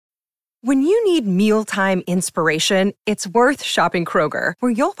When you need mealtime inspiration, it's worth shopping Kroger,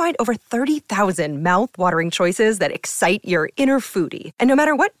 where you'll find over 30,000 mouth-watering choices that excite your inner foodie. And no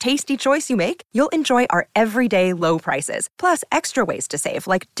matter what tasty choice you make, you'll enjoy our everyday low prices, plus extra ways to save,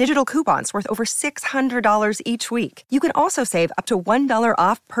 like digital coupons worth over $600 each week. You can also save up to $1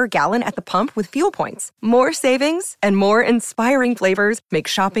 off per gallon at the pump with fuel points. More savings and more inspiring flavors make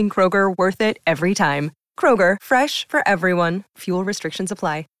shopping Kroger worth it every time. Kroger, fresh for everyone. Fuel restrictions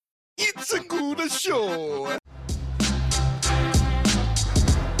apply. It's a good show.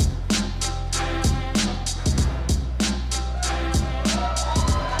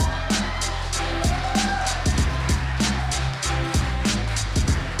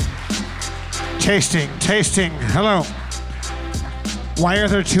 Tasting. Hello. Why are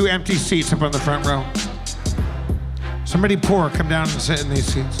there 2 empty seats up on the front row? Somebody poor, come down and sit in these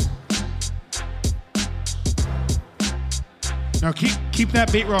seats. No, keep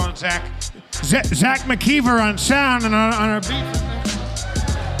that beat rolling, Zach. Zach McKeever on sound and on our beat.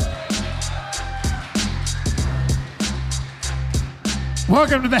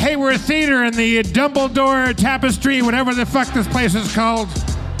 Welcome to the Hayworth Theater in the Dumbledore Tapestry, whatever the fuck this place is called,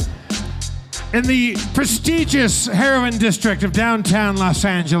 in the prestigious heroin district of downtown Los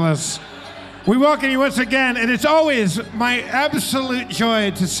Angeles. We welcome you once again, and it's always my absolute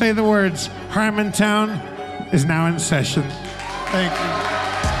joy to say the words, Harmontown is now in session. Thank you.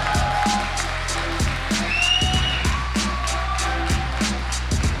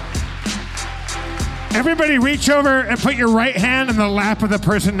 Everybody reach over and put your right hand in the lap of the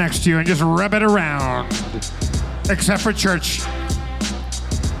person next to you and just rub it around. Except for church.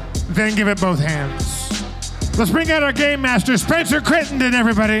 Then give it both hands. Let's bring out our game master, Spencer Crittenden,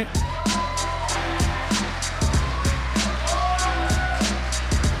 everybody.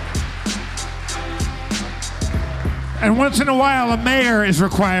 And once in a while, a mayor is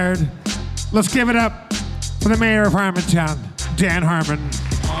required. Let's give it up for the mayor of Harmontown, Dan Harmon.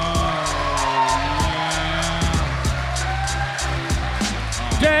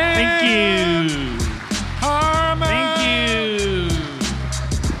 Dan! Thank you. Harmon!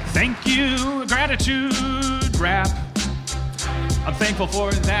 Thank you. Gratitude rap. I'm thankful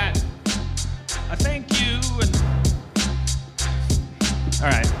for that. I thank you.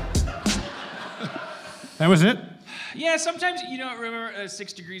 All right. That was it? Yeah, sometimes, remember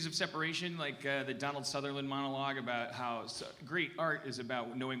 6 Degrees of Separation, like the Donald Sutherland monologue about how great art is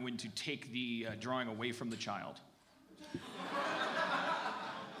about knowing when to take the drawing away from the child.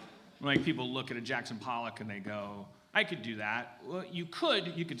 Like, people look at a Jackson Pollock and they go, I could do that. Well, you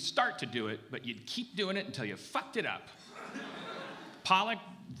could start to do it, but you'd keep doing it until you fucked it up. Pollock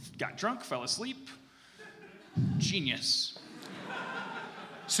got drunk, fell asleep. Genius.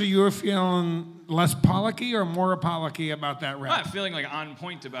 So you were feeling less Pollocky or more Pollocky about that rap? Well, I'm feeling like on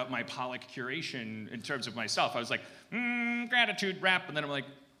point about my Pollock curation in terms of myself. I was like, gratitude rap, and then I'm like,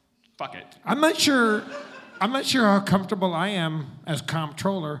 fuck it. I'm not sure how comfortable I am as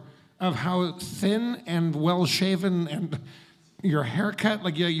comptroller of how thin and well-shaven and your haircut,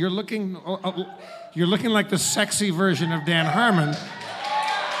 like you're looking like the sexy version of Dan Harmon.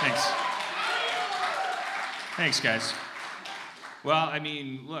 Thanks, guys. Well, I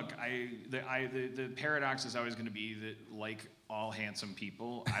mean, look, the paradox is always going to be that, like all handsome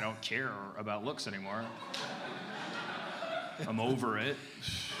people, I don't care about looks anymore. I'm over it.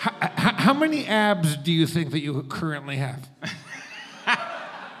 How many abs do you think that you currently have?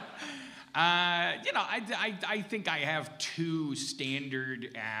 I think I have 2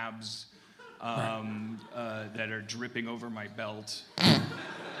 standard abs that are dripping over my belt.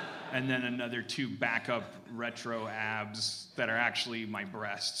 And then another 2 backup retro abs that are actually my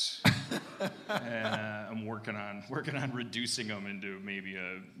breasts. I'm working on reducing them into maybe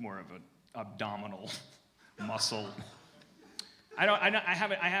more of an abdominal muscle. I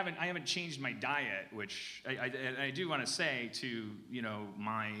haven't changed my diet, which I do want to say to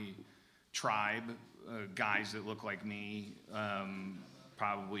my tribe, guys that look like me,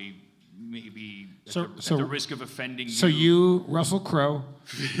 probably. Maybe at the risk of offending you. So you, Russell Crowe.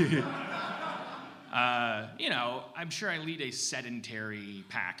 I'm sure I lead a sedentary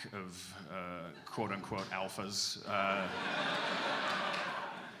pack of quote-unquote alphas.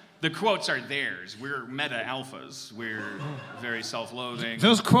 The quotes are theirs. We're meta alphas. We're very self-loathing.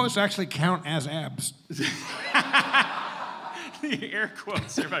 Those quotes actually count as abs. The air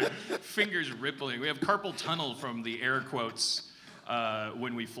quotes are my fingers rippling. We have carpal tunnel from the air quotes.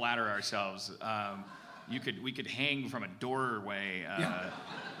 When we flatter ourselves, we could hang from a doorway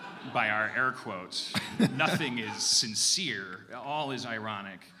by our air quotes. Nothing is sincere. All is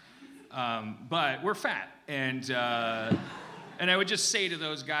ironic. But we're fat, and And I would just say to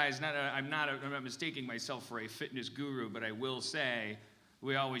those guys, I'm not mistaking myself for a fitness guru, but I will say,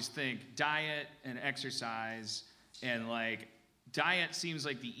 we always think diet and exercise, and like diet seems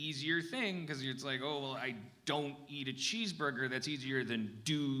like the easier thing because it's like, oh, well, I don't eat a cheeseburger. That's easier than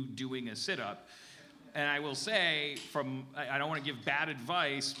doing a sit-up. And I will say, I don't want to give bad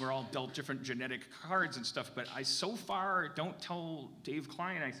advice. We're all dealt different genetic cards and stuff, but I so far don't tell Dave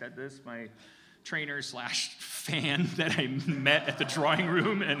Klein I said this, my trainer / fan that I met at the drawing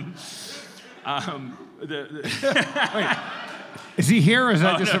room, and Wait, is he here or is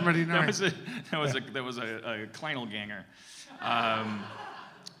that just somebody knowing? That was a Kleinelganger.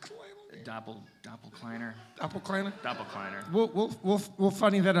 Doppelkleiner. Doppelkleiner? We'll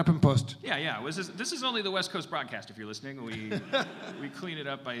funny that up in post. Yeah. This is only the West Coast broadcast, if you're listening. We clean it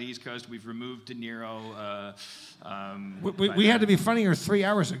up by the East Coast. We've removed De Niro. We had to be funnier 3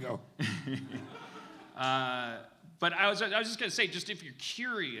 hours ago. But I was just gonna say, just if you're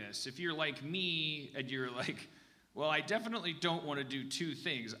curious, if you're like me and you're like, well, I definitely don't want to do two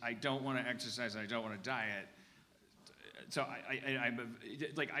things. I don't want to exercise and I don't want to diet. So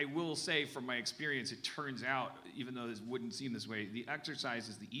I will say from my experience, it turns out, even though this wouldn't seem this way, the exercise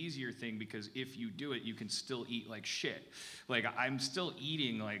is the easier thing because if you do it, you can still eat like shit. Like I'm still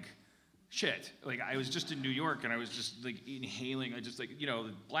eating like shit. Like I was just in New York and I was just like inhaling. I just like,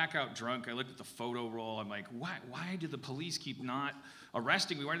 blackout drunk. I looked at the photo roll. I'm like, why did the police keep not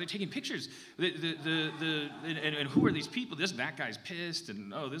arresting me? Why are they taking pictures? And who are these people? That guy's pissed,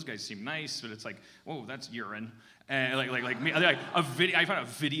 and this guy seemed nice, but it's like, whoa, that's urine. And like me, I found a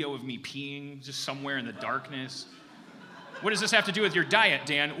video of me peeing just somewhere in the darkness. What does this have to do with your diet,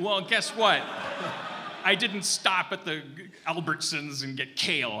 Dan? Well, guess what? I didn't stop at the Albertsons and get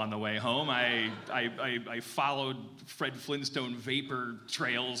kale on the way home. I followed Fred Flintstone vapor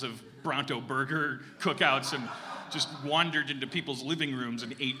trails of Bronto Burger cookouts and just wandered into people's living rooms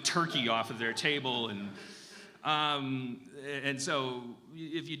and ate turkey off of their table. And so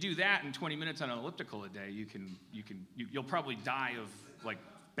if you do that in 20 minutes on an elliptical a day, you'll probably die of like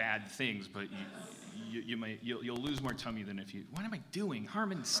bad things, but you'll lose more tummy than if you. What am I doing,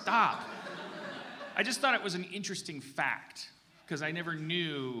 Harmon? Stop. I just thought it was an interesting fact because I never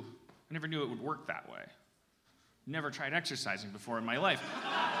knew it would work that way. Never tried exercising before in my life.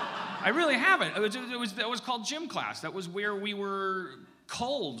 I really haven't. That was called gym class. That was where we were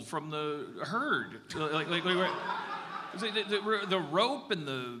culled from the herd. The rope and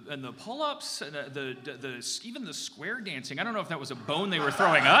the pull-ups and even the square dancing. I don't know if that was a bone they were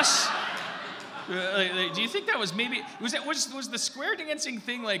throwing us. Do you think that was maybe was the square dancing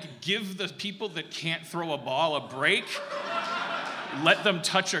thing like give the people that can't throw a ball a break? Let them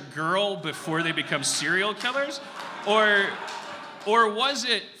touch a girl before they become serial killers? Or was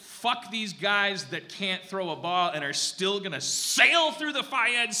it fuck these guys that can't throw a ball and are still gonna sail through the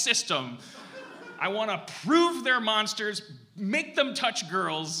FIED system? I want to prove they're monsters, make them touch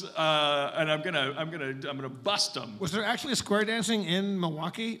girls, and I'm gonna bust them. Was there actually square dancing in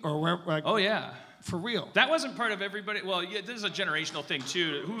Milwaukee or where? Like, oh yeah, for real. That wasn't part of everybody. Well, yeah, this is a generational thing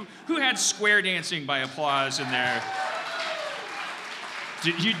too. Who had square dancing by applause in there?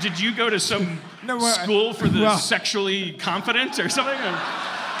 Did you go to some school for the sexually confident or something?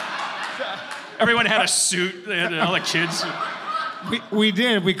 Everyone had a suit. They had all the kids. We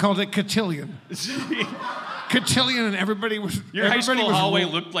did. We called it cotillion. Cotillion, and everybody was. Your high school hallway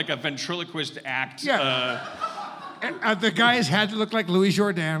looked like a ventriloquist act. Yeah. The guys had to look like Louis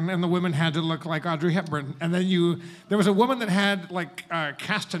Jourdan, and the women had to look like Audrey Hepburn. And then there was a woman that had like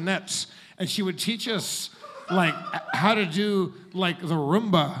castanets, and she would teach us like how to do like the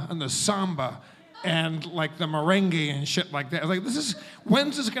rumba and the samba and like the merengue and shit like that. I was like,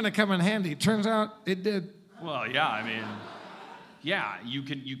 when's this gonna come in handy? Turns out it did. Well, yeah, I mean, yeah, you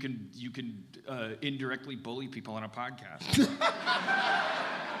can indirectly bully people on a podcast.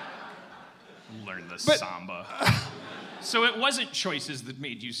 Learn the samba. So it wasn't choices that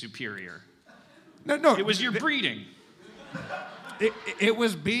made you superior. No. It was your breeding. It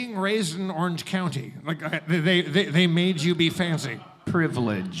was being raised in Orange County. Like they made you be fancy.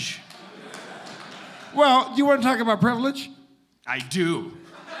 Privilege. Well, you want to talk about privilege? I do.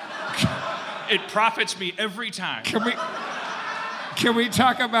 It profits me every time. Can we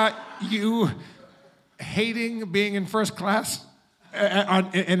talk about you hating being in first class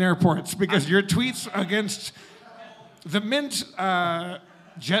in airports? Because your tweets against the Mint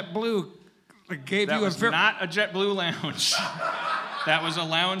JetBlue gave that you was not a JetBlue lounge. That was a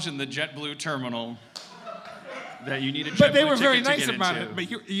lounge in the JetBlue terminal that you needed. But they were very nice about it. But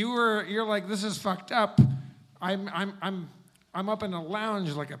you're like, this is fucked up. I'm up in a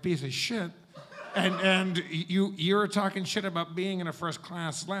lounge like a piece of shit. And you were talking shit about being in a first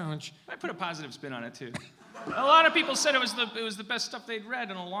class lounge. I put a positive spin on it too. A lot of people said it was the best stuff they'd read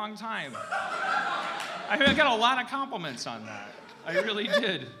in a long time. I got a lot of compliments on that. I really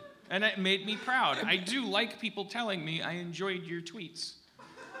did. And it made me proud. I do like people telling me I enjoyed your tweets.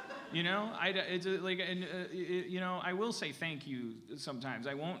 You know, I will say thank you sometimes.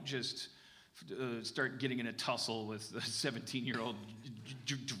 I won't just start getting in a tussle with a 17-year-old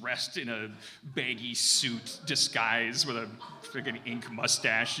dressed in a baggy suit disguise with a freaking ink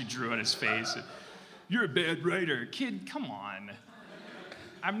mustache he drew on his face. You're a bad writer. Kid, come on.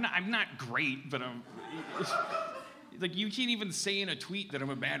 I'm not great, but I'm... Like, you can't even say in a tweet that I'm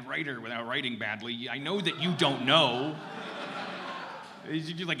a bad writer without writing badly. I know that you don't know.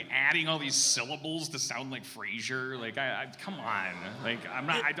 You're like adding all these syllables to sound like Frasier. Like, I come on. Like,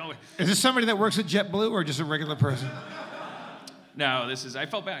 I don't. Is this somebody that works at JetBlue or just a regular person? No, I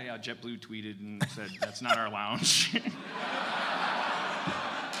felt bad. Yeah, JetBlue tweeted and said, that's not our lounge.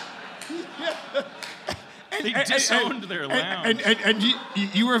 They disowned their lounge. And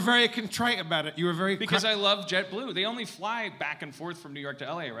you were very contrite about it. You were very... Because I love JetBlue. They only fly back and forth from New York to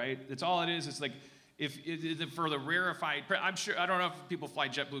LA, right? That's all it is. It's like, for the rarefied... I'm sure... I don't know if people fly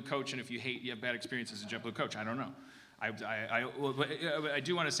JetBlue coach, and if you have bad experiences in JetBlue coach. I don't know. I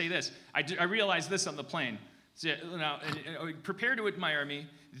do want to say this. I realized this on the plane. So, now, prepare to admire me.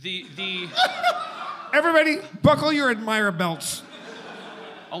 Everybody, buckle your admire belts.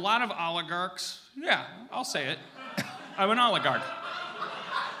 A lot of oligarchs... Yeah, I'll say it. I'm an oligarch.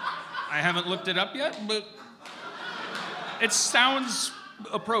 I haven't looked it up yet, but it sounds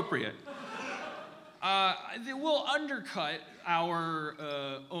appropriate. We'll undercut our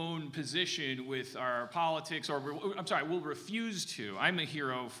own position with our politics, we'll refuse to. I'm a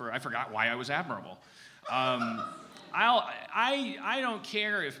hero I forgot why I was admirable. I don't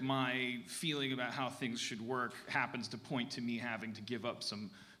care if my feeling about how things should work happens to point to me having to give up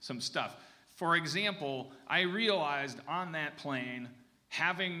some stuff. For example, I realized on that plane,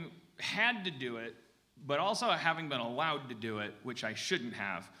 having had to do it, but also having been allowed to do it, which I shouldn't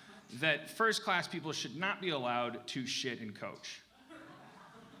have, that first class people should not be allowed to shit in coach.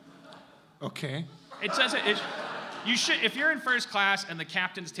 Okay. It says you should, if you're in first class and the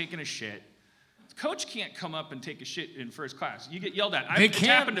captain's taking a shit, coach can't come up and take a shit in first class. You get yelled at. They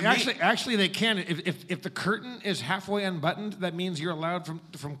can. Actually, they can. If the curtain is halfway unbuttoned, that means you're allowed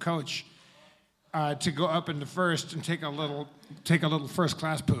from coach to go up into first and take a little first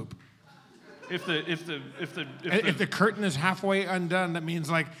class poop. If the curtain is halfway undone, that means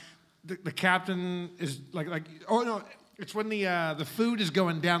like the captain is like oh no, it's when the food is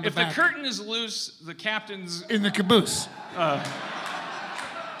going down the back. If the curtain is loose, the captain's in the caboose.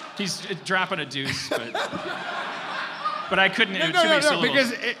 He's dropping a deuce, but I couldn't. No, too many syllables.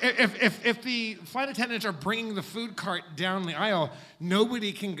 Because if the flight attendants are bringing the food cart down the aisle,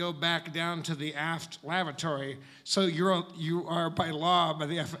 nobody can go back down to the aft lavatory. So you are by law by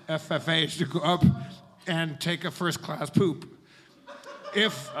the FFA to go up and take a first class poop.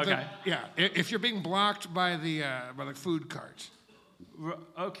 If you're being blocked by the food cart.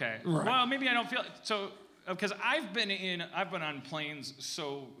 Okay. Right. Well, maybe I don't feel so. Because I've been on planes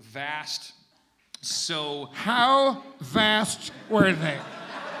so vast, so... How vast were they?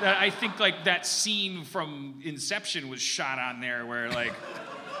 That I think, like, that scene from Inception was shot on there where, like,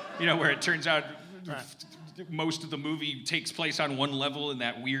 where it turns out most of the movie takes place on one level in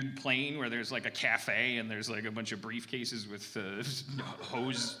that weird plane where there's, like, a cafe and there's, like, a bunch of briefcases with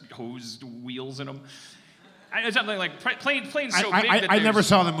hosed wheels in them. Something like plane's so big that I never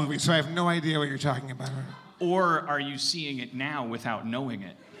saw the movie, so I have no idea what you're talking about. Or are you seeing it now without knowing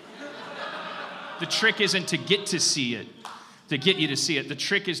it? The trick isn't to get to see it, to get you to see it. The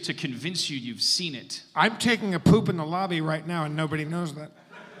trick is to convince you you've seen it. I'm taking a poop in the lobby right now, and nobody knows that.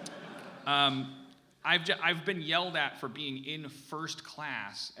 I've been yelled at for being in first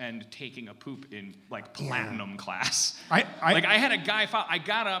class and taking a poop in like platinum class. I had a guy I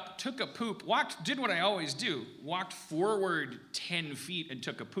got up, took a poop, did what I always do, walked forward 10 feet and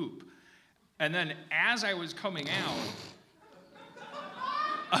took a poop. And then as I was coming out,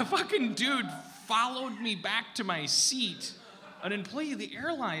 a fucking dude followed me back to my seat, an employee of the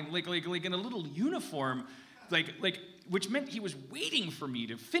airline, like in a little uniform, which meant he was waiting for me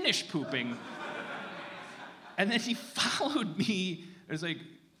to finish pooping. And then he followed me. I was like,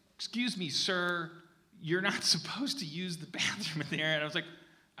 "Excuse me, sir, you're not supposed to use the bathroom in there." And I was like,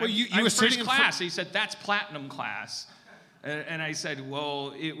 "Well, I'm first class." He said, "That's platinum class." And I said,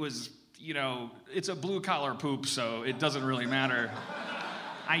 "Well, it was, it's a blue collar poop, so it doesn't really matter."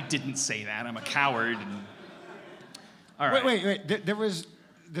 I didn't say that. I'm a coward. All right. Wait. There was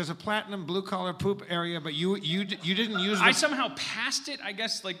there's a platinum blue collar poop area, but you didn't use. I somehow passed it. I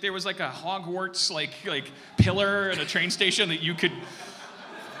guess like there was like a Hogwarts like pillar at a train station that you could.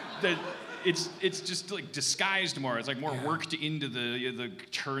 That it's just like disguised more. It's like more worked into the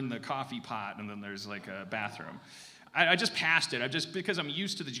turn the coffee pot, and then there's like a bathroom. I just passed it. Because I'm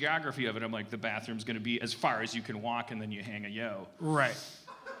used to the geography of it. I'm like, the bathroom's going to be as far as you can walk, and then you hang a yo. Right.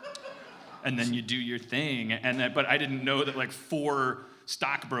 And then you do your thing, but I didn't know that like 4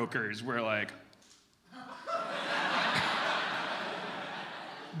 stockbrokers were like,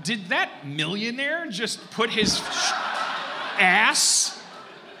 did that millionaire just put his ass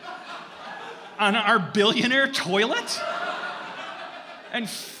on our billionaire toilet and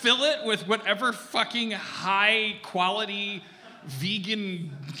fill it with whatever fucking high quality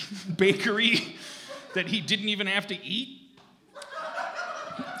vegan bakery that he didn't even have to eat?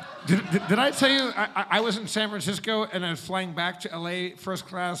 Did I tell you I was in San Francisco and I was flying back to LA first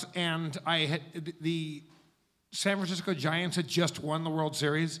class, and I had the San Francisco Giants had just won the World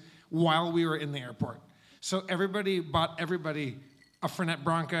Series while we were in the airport. So everybody bought a Fernet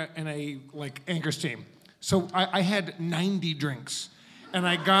Branca and a Anchor Steam. So I had 90 drinks, and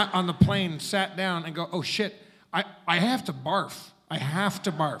I got on the plane, sat down, and go, oh shit, I have to barf. I have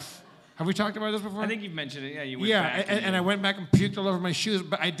to barf. Have we talked about this before? I think you've mentioned it. Yeah, you went back. And I went back and puked all over my shoes,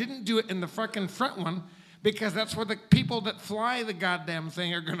 but I didn't do it in the fucking front one because that's where the people that fly the goddamn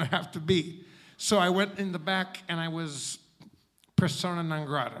thing are gonna have to be. So I went in the back and I was persona non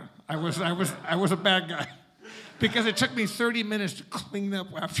grata. I was a bad guy. Because it took me 30 minutes to clean up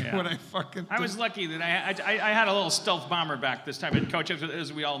after what I fucking did. I was lucky that I had a little stealth bomber back this time. And Coach,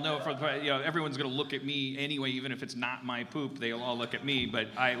 as we all know, everyone's going to look at me anyway, even if it's not my poop. They'll all look at me. But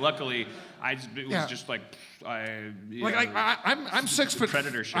it was just like I'm 6 foot.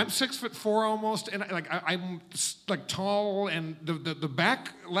 Predator shit. I'm 6'4" almost, and I'm like tall, and the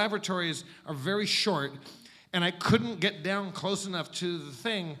back lavatories are very short, and I couldn't get down close enough to the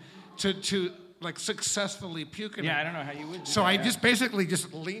thing to like successfully puking. Yeah, I don't know how you would do so that. I just basically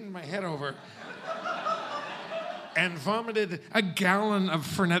leaned my head over and vomited a gallon of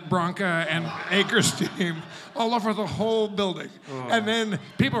Fernet Branca and Anchor Steam all over the whole building. Oh. And then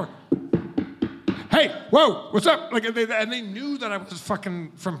people were, hey, whoa, what's up? And they knew that I was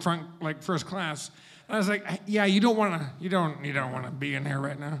fucking from front, first class. And I was like, yeah, you don't want to be in here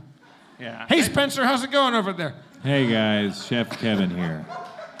right now. Yeah. Hey, Spencer, how's it going over there? Hey guys, Chef Kevin here.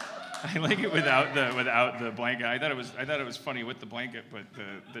 I like it without the blanket. I thought it was funny with the blanket, but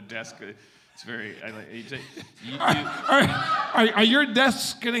the desk. It's very. Are your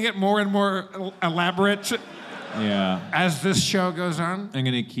desks going to get more and more elaborate? Yeah. As this show goes on. I'm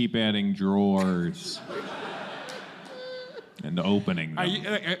going to keep adding drawers and opening them. Are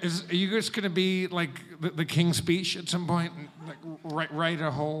you just going to be like the King's Speech at some point? Like write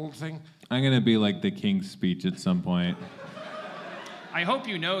a whole thing. I'm going to be like the King's Speech at some point. I hope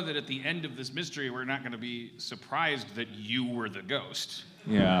you know that at the end of this mystery, we're not going to be surprised that you were the ghost.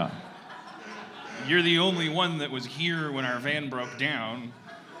 Yeah. You're the only one that was here when our van broke down.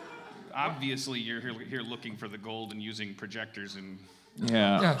 Obviously, you're here looking for the gold and using projectors and...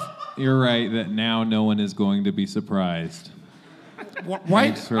 Yeah. Yes. You're right that now no one is going to be surprised.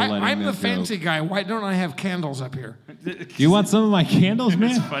 Why? I'm the fancy guy. Why don't I have candles up here? Do you want some of my candles, man?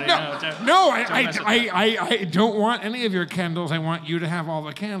 It's funny. I don't want any of your candles. I want you to have all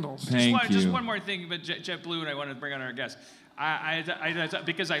the candles. Thank you. Just one more thing about JetBlue, and I want to bring on our guest.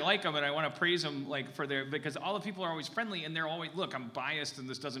 Because I like them and I want to praise them because all the people are always friendly and they're always, look, I'm biased and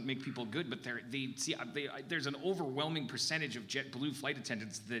this doesn't make people good, but there's an overwhelming percentage of JetBlue flight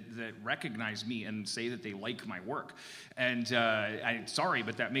attendants that recognize me and say that they like my work. And I'm sorry,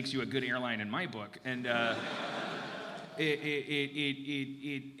 but that makes you a good airline in my book. And I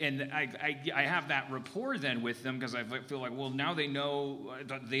have that rapport then with them because I feel like, well, now they know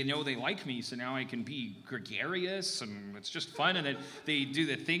they like me, so now I can be gregarious and it's just fun. And then they do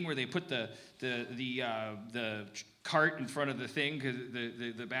the thing where they put the cart in front of the thing because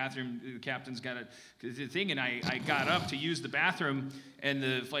the bathroom, the captain's got the thing, and I got up to use the bathroom, and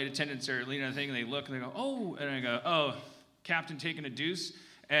the flight attendants are leaning on the thing, and they look and they go, oh, and I go, oh, Captain taking a deuce,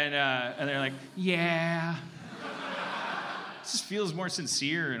 and they're like, yeah. It just feels more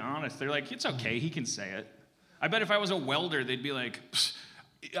sincere and honest. They're like, it's okay, he can say it. I bet if I was a welder, they'd be like,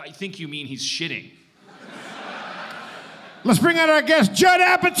 I think you mean he's shitting. Let's bring out our guest, Judd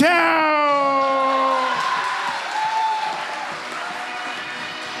Apatow!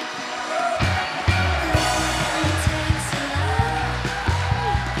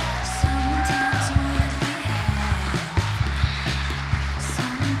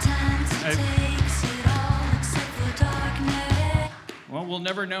 Well, we'll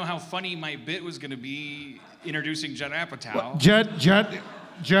never know how funny my bit was going to be introducing Judd Apatow. Well,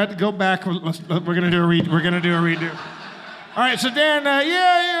 Judd, go back. We're gonna do a redo. All right, so Dan,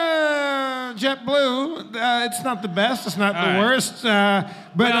 JetBlue. It's not the best. It's not the worst.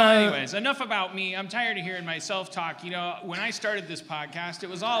 But anyways, enough about me. I'm tired of hearing myself talk. You know, when I started this podcast, it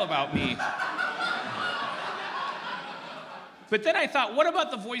was all about me. But then I thought, what about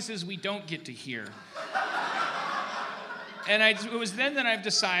the voices we don't get to hear? And it was then that I've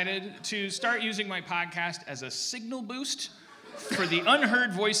decided to start using my podcast as a signal boost for the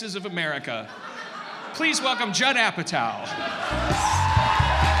unheard voices of America. Please welcome Judd Apatow.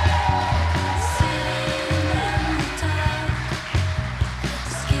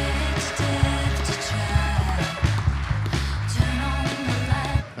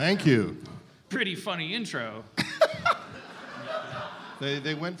 Thank you. Pretty funny intro.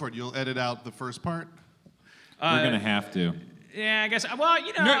 They went for it. You'll edit out the first part? We're going to have to. Yeah, I guess. Well,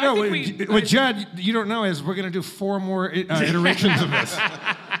 you know, I think what Judd, you don't know is we're going to do 4 more iterations of this.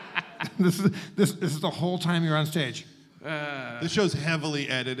 This is the whole time you're on stage. This show's heavily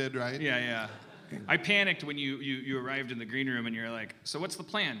edited, right? Yeah. I panicked when you arrived in the green room and you're like, so what's the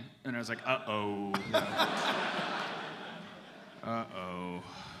plan? And I was like, uh-oh. Uh-oh.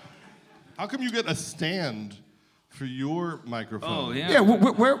 How come you get a stand for your microphone? Oh, yeah. Yeah,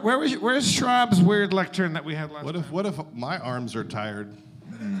 where's Schraub's weird lectern that we had last time? What if my arms are tired?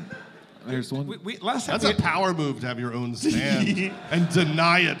 There's one. Last time That's a power move to have your own stand and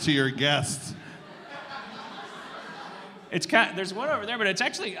deny it to your guests. It's there's one over there, but it's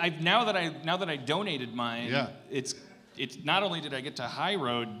actually now that I donated mine. Yeah. It's not only did I get to high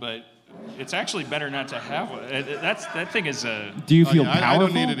road, but it's actually better not to have one. That thing is a. Do you feel powerful? I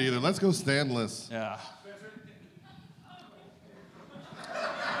don't need it either. Let's go standless. Yeah.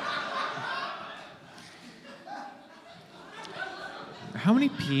 How many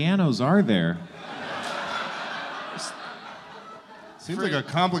pianos are there? Seems like a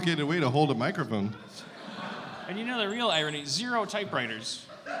complicated way to hold a microphone. And you know the real irony, 0 typewriters.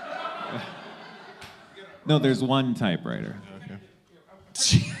 No, there's one typewriter. Okay.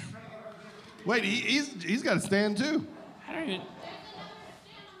 Wait, he's got a stand too. I don't even.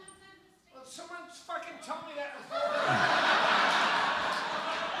 Well, someone's fucking told me that before.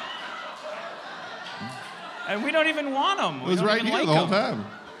 And we don't even want them. It was right here the whole time.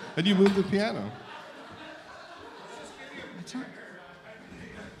 And you moved the piano.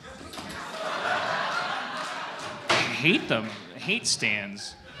 I hate them. I hate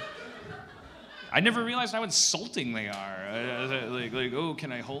stands. I never realized how insulting they are. Like, oh,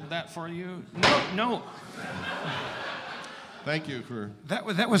 can I hold that for you? No. Thank you for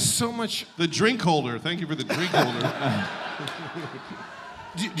That was so much. the drink holder. Thank you for the drink holder.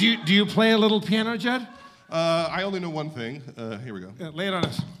 Do you play a little piano, Judd? I only know one thing. Here we go. Lay it on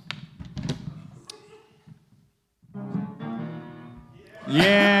us.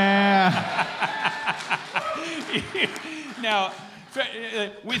 Yeah. Now,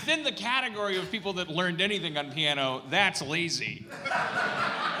 within the category of people that learned anything on piano, that's lazy.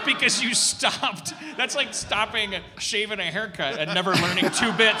 Because you stopped. That's like stopping shaving a haircut and never learning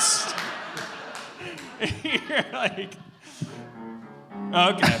 2 bits. You're like,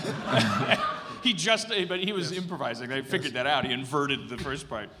 okay. But he was improvising. I figured that out. He inverted the first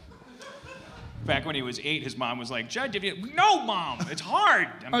part. Back when he was 8, his mom was like, Judd, no, Mom, it's hard.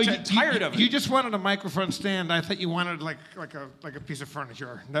 I'm tired of it. You just wanted a microphone stand. I thought you wanted like a piece of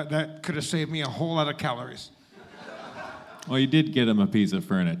furniture. That could have saved me a whole lot of calories. Well, you did get him a piece of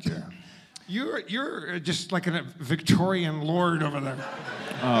furniture. You're just like a Victorian lord over there.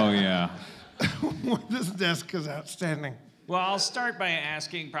 Oh, yeah. This desk is outstanding. Well, I'll start by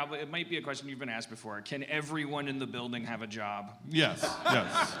asking, probably, it might be a question you've been asked before. Can everyone in the building have a job? Yes.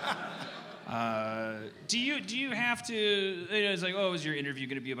 Do you have to, it's like, is your interview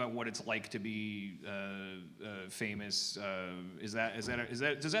going to be about what it's like to be famous? Is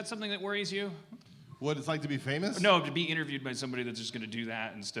that something that worries you? What it's like to be famous? No, to be interviewed by somebody that's just going to do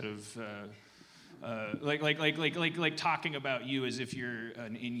that instead of like talking about you as if you're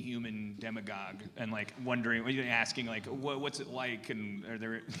an inhuman demagogue and like wondering, asking like, what's it like, and are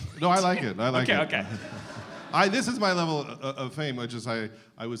there? No, I like it. Okay. This is my level of fame, which is I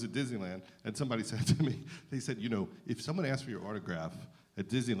was at Disneyland, and somebody said to me, they said, if someone asks for your autograph at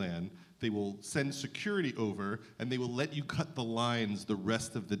Disneyland, they will send security over, and they will let you cut the lines the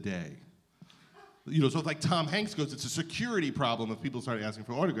rest of the day. So if like Tom Hanks goes, it's a security problem if people start asking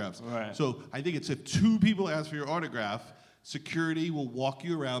for autographs. Right. So I think it's if 2 people ask for your autograph, security will walk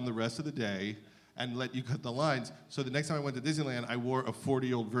you around the rest of the day and let you cut the lines. So the next time I went to Disneyland, I wore a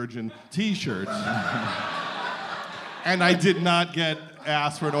 40-year-old virgin T-shirt. And I did not get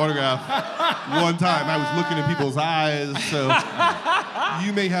asked for an autograph one time. I was looking in people's eyes, so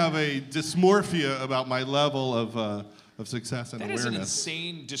you may have a dysmorphia about my level of success and awareness. That is an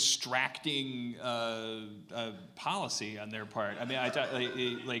insane, distracting policy on their part. I mean, I thought,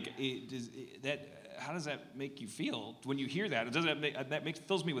 how does that make you feel when you hear that?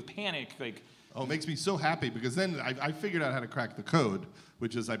 Fills me with panic. Like, oh, it makes me so happy because then I figured out how to crack the code,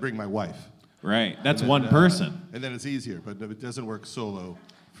 which is I bring my wife. Right, that's then, one person. And then it's easier, but it doesn't work solo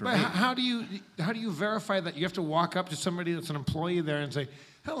for But me. how do you verify that? You have to walk up to somebody that's an employee there and say,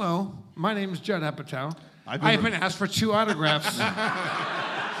 "Hello, my name is Judd Apatow. I've been asked for 2 autographs."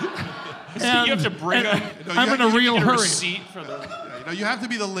 So you have to bring them. I'm in a real hurry. Receipt for the. You have to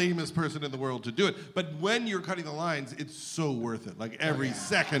be the lamest person in the world to do it. But when you're cutting the lines, it's so worth it. Like every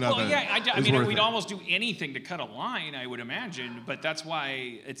second of it. Well, yeah, I is mean, worth we'd it. almost do anything to cut a line, I would imagine. But that's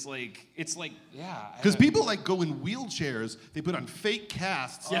why it's like, yeah. Because people like go in wheelchairs, they put on fake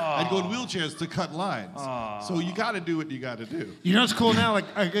casts and go in wheelchairs to cut lines. So you got to do what you got to do. You know what's cool now?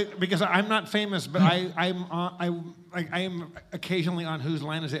 Because I'm not famous, but I am occasionally on Whose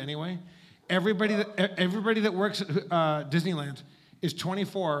Line Is It Anyway? Everybody that works at Disneyland is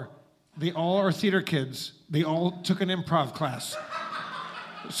 24. They all are theater kids. They all took an improv class.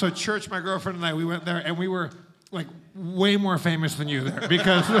 So Church, my girlfriend and I, we went there and we were like way more famous than you there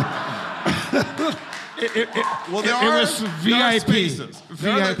because it was VIP. There are spaces.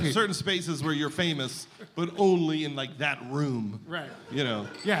 There are VIP. certain spaces where you're famous, but only in like that room. Right. You know.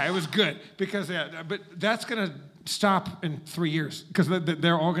 Yeah, it was good because but that's gonna stop in 3 years because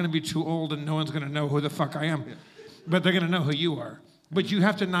they're all gonna be too old and no one's gonna know who the fuck I am. Yeah. But they're gonna know who you are. But you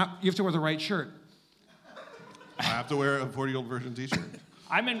have to wear the right shirt. I have to wear a 40-year-old version T-shirt.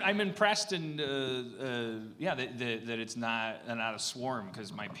 I'm impressed and that it's not a swarm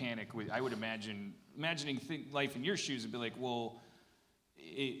because my panic I would imagining life in your shoes would be like, well,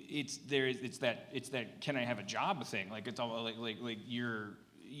 it's that can I have a job thing, like it's all like your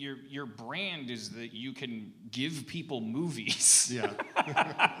brand is that you can give people movies. Yeah.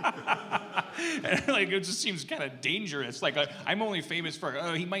 And like it just seems kind of dangerous. Like I'm only famous for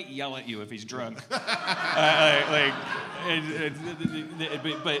he might yell at you if he's drunk. But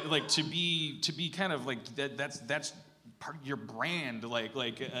like to be kind of like that's part of your brand.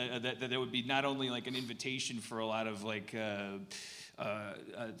 That would be not only like an invitation for a lot of like.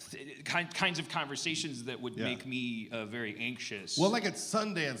 Kinds of conversations that would make me very anxious. Well, like at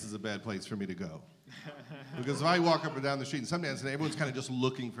Sundance is a bad place for me to go. Because if I walk up and down the street in Sundance and everyone's kind of just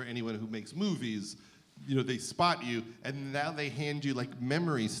looking for anyone who makes movies, they spot you, and now they hand you like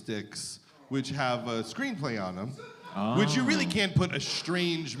memory sticks which have a screenplay on them, which you really can't put a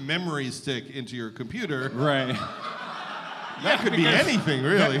strange memory stick into your computer. Right. That could be anything,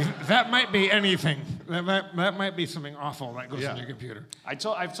 really. That might be anything. That might be something awful that goes in your computer.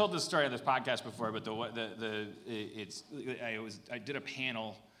 I've told this story on this podcast before, but I did a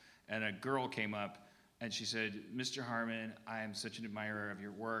panel, and a girl came up, and she said, "Mr. Harmon, I am such an admirer of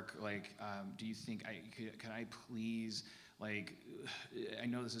your work. Like, do you think can I please, like, I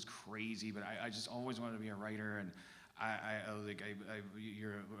know this is crazy, but I just always wanted to be a writer, and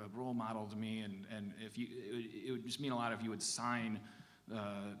you're a role model to me, and if it would just mean a lot if you would sign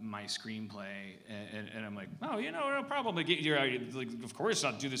my screenplay." And I'm like, "Oh, no problem. Like, of course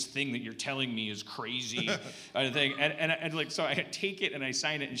I'll do this thing that you're telling me is crazy," kind of thing. And like, so I take it and I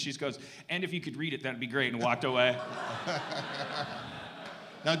sign it, and she goes, "And if you could read it, that'd be great," and walked away.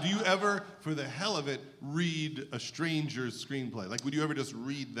 Now, do you ever, for the hell of it, read a stranger's screenplay? Like, would you ever just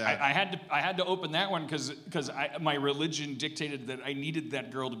read that? I had to open that one because my religion dictated that I needed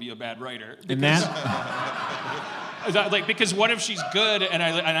that girl to be a bad writer. And that like, because what if she's good and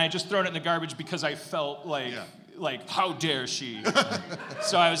I just thrown it in the garbage because I felt like how dare she?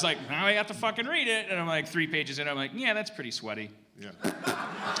 So I was like, now I have to fucking read it, and I'm like 3 pages in, I'm like, yeah, that's pretty sweaty. Yeah.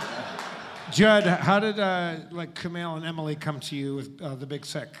 Judd, how did Kumail and Emily come to you with The Big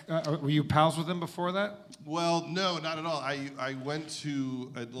Sick? Were you pals with them before that? Well, no, not at all. I went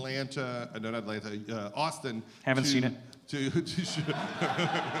to Austin. Haven't seen it. To show,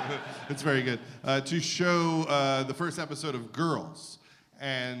 it's very good. To show the first episode of Girls.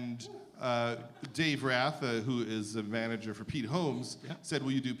 And Dave Rath, who is a manager for Pete Holmes, said,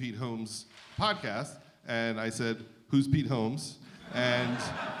 "Will you do Pete Holmes' podcast?" And I said, "Who's Pete Holmes?" And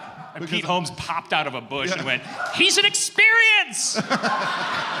Pete Holmes popped out of a bush and went, "He's an experience!"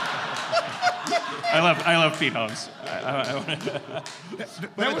 I love Pete Holmes.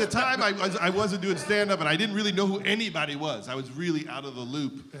 But at the time, I wasn't doing stand-up, and I didn't really know who anybody was. I was really out of the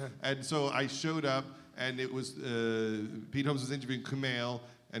loop. And so I showed up, and it was Pete Holmes was interviewing Kumail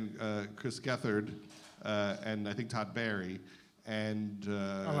and Chris Gethard. and I think Todd Barry. And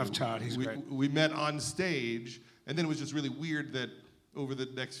I love Todd. He's great. We met on stage, and then it was just really weird that over the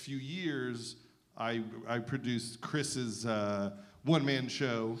next few years, I produced Chris's one-man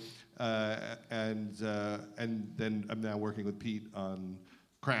show, and then I'm now working with Pete on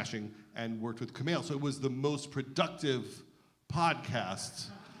Crashing, and worked with Kumail. So it was the most productive podcast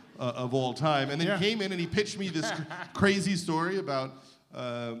of all time. And then he came in and he pitched me this crazy story about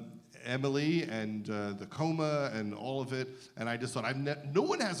Emily and the coma and all of it. And I just thought, no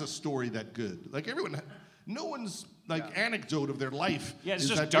one has a story that good. Like no one's anecdote of their life. Yeah, it's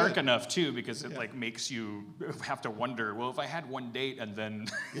just dark enough too, because it like makes you have to wonder. Well, if I had one date and then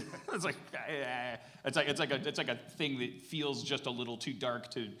it's like a thing that feels just a little too dark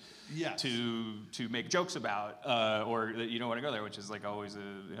to make jokes about, or that you don't want to go there, which is like always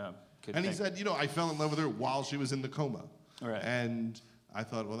a good thing. He said, I fell in love with her while she was in the coma. Right. And I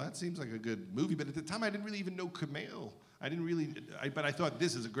thought, well, that seems like a good movie. But at the time, I didn't really even know Kumail. But I thought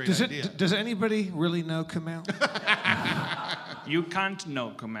this is a great idea. Does anybody really know Kumail? You can't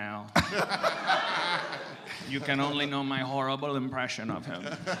know Kumail. You can only know my horrible impression of him.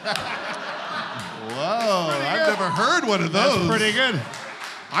 Whoa, I've never heard one of those. That's pretty good.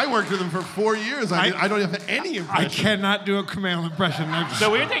 I worked with him for 4 years. I don't have any impression. I cannot do a Kumail impression.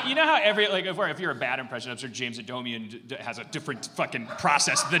 So weird thing, you know how if you're a bad impression, I'm sure James Adomian has a different fucking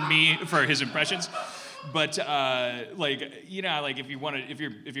process than me for his impressions. But if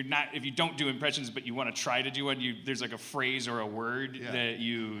you don't do impressions, but you want to try to do one, there's like a phrase or a word that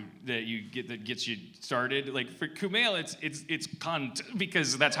you get that gets you started. Like for Kumail, it's cunt,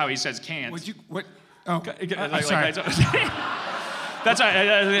 because that's how he says can't. What? Oh, sorry. That's why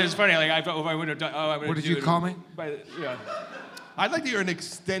it's funny. Like if I would have done. What did you call me? I'd like to hear an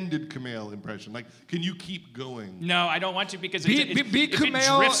extended Kumail impression. Like, can you keep going? No, I don't want to, because Kumail, it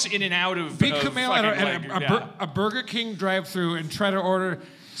drifts in and out of. Kumail at a Burger King drive-thru and try to order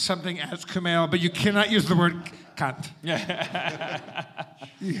something as Kumail, but you cannot use the word cunt.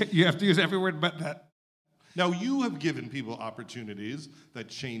 You have to use every word but that. Now, you have given people opportunities that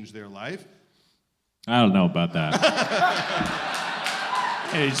change their life. I don't know about that.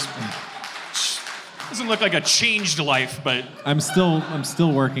 Doesn't look like a changed life, but I'm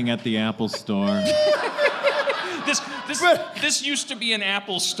still working at the Apple Store. This used to be an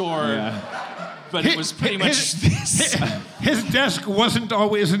Apple store, but it was pretty much this. His desk wasn't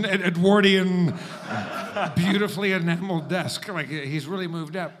always an Edwardian, beautifully enameled desk. Like, he's really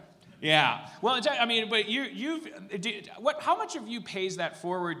moved up. Yeah. Well, but how much of you pays that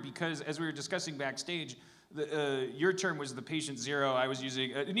forward? Because as we were discussing backstage, your term was the patient zero. I was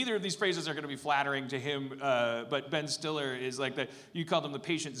using, neither of these phrases are going to be flattering to him, but Ben Stiller is like you called him the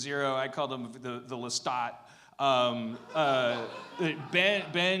patient zero, I called him the Lestat.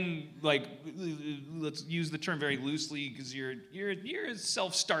 Ben, like, let's use the term very loosely, because you're a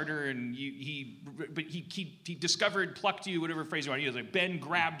self-starter, and he plucked you, whatever phrase you want to use. Like, Ben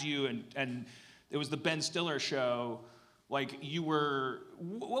grabbed you, and it was the Ben Stiller show. Like,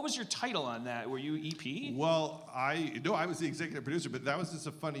 what was your title on that? Were you EP? Well, I was the executive producer, but that was just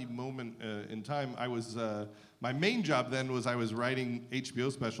a funny moment in time. I was, my main job then was I was writing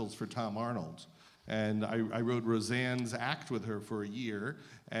HBO specials for Tom Arnold. And I wrote Roseanne's act with her for a year,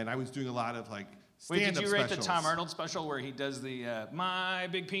 and I was doing a lot of stand-up specials. Wait, did you write the Tom Arnold special where he does the my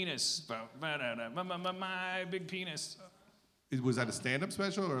big penis, my big penis? Was that a stand-up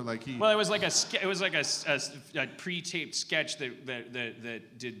special, or like he? Well, it was like a pre-taped sketch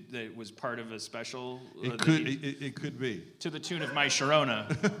that was part of a special. It could be to the tune of My Sharona,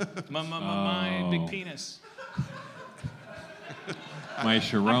 my big penis. My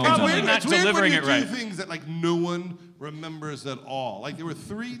Sharona. Probably not delivering it right. Do things that no one remembers at all. Like, there were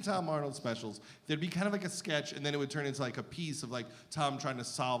 3 Tom Arnold specials. There'd be kind of like a sketch, and then it would turn into like a piece of Tom trying to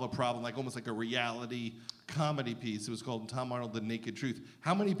solve a problem, almost like a reality comedy piece. It was called Tom Arnold: The Naked Truth.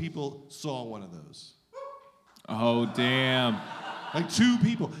 How many people saw one of those? Oh, damn. 2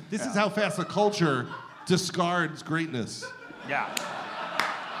 people. This is how fast the culture discards greatness. Yeah.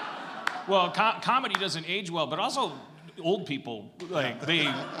 Well, comedy doesn't age well, but also old people,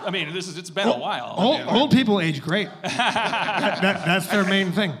 it's been a while. Old people age great. That's their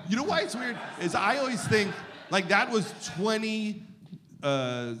main thing. You know why it's weird? Is I always think, that was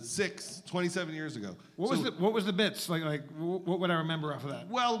 27 years ago. What was the bits? What would I remember off of that?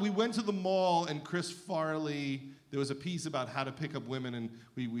 Well, we went to the mall, and Chris Farley, there was a piece about how to pick up women, and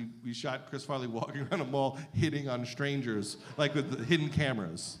we shot Chris Farley walking around a mall hitting on strangers, with the hidden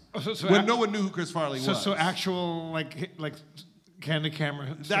cameras. When no one knew who Chris Farley was. So actual, candid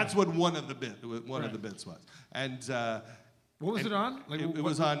camera. That's what one of the bits was. And What was it on? It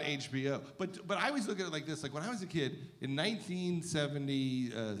was on HBO. But I always look at it like this. Like when I was a kid, in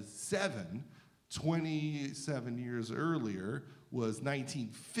 1977, 27 years earlier was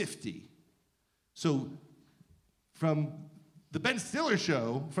 1950. So from the Ben Stiller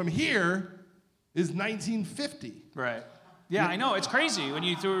show, from here is 1950. Right. Yeah, I know. It's crazy when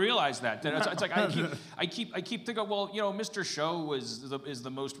you realize that. It's like I keep thinking, well, Mr. Show is the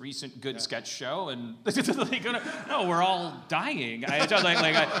most recent good sketch show, and no, we're all dying. I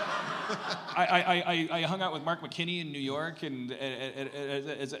hung out with Mark McKinney in New York, and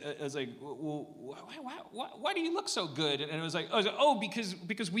it's like, well, why do you look so good? And it was like, oh,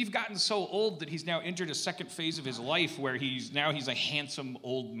 because we've gotten so old that he's now entered a second phase of his life where he's a handsome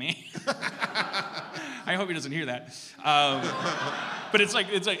old man. I hope he doesn't hear that. But it's like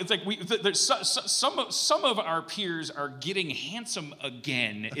some of our peers are getting handsome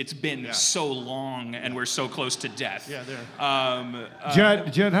again. It's been so long, and we're so close to death. Yeah, there.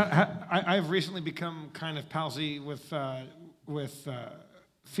 Judd, I've recently become kind of palsy with Feig.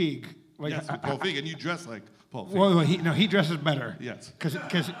 Like, yes, with Paul Feig, and you dress like Paul Feig. Well, he dresses better. Yes,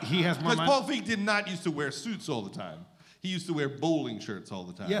 because he has more. Because Paul Feig did not used to wear suits all the time. He used to wear bowling shirts all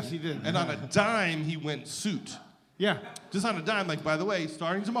the time. Yes, he did. And on a dime, he went suit. Yeah. Just on a dime, like, by the way,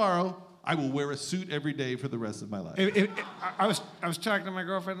 starting tomorrow, I will wear a suit every day for the rest of my life. I was talking to my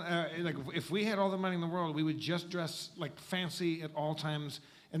girlfriend, like, if we had all the money in the world, we would just dress, like, fancy at all times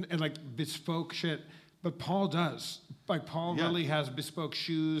and like, bespoke shit. But Paul does. Like, Paul really has bespoke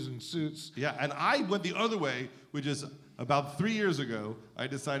shoes and suits. Yeah, and I went the other way, which is about 3 years ago, I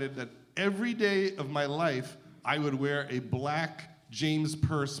decided that every day of my life, I would wear a black James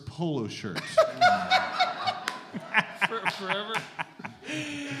Perse polo shirt. Forever.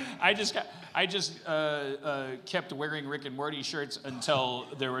 I just kept wearing Rick and Morty shirts until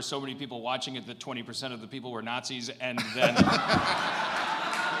there were so many people watching it that 20% of the people were Nazis, and then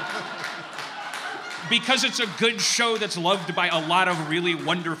because it's a good show that's loved by a lot of really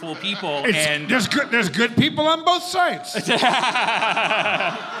wonderful people, there's good people on both sides.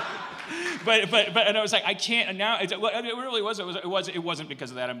 But and I was like, I can't. And now it really was. It wasn't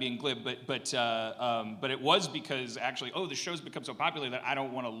because of that. I'm being glib, but it was because actually, the show's become so popular that I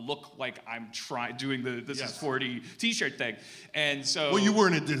don't want to look like I'm doing the This Is 40 T-shirt thing, and so. Well, you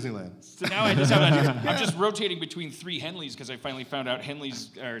weren't at Disneyland. So now I'm just rotating between 3 Henleys because I finally found out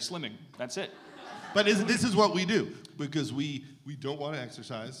Henleys are slimming. That's it. But this is what we do because we don't want to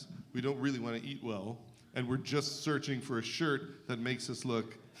exercise. We don't really want to eat well, and we're just searching for a shirt that makes us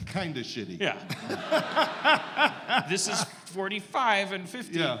look kind of shitty. Yeah. This is 45 and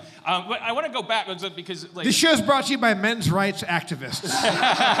 50. Yeah. But I want to go back because like this show's brought to you by men's rights activists.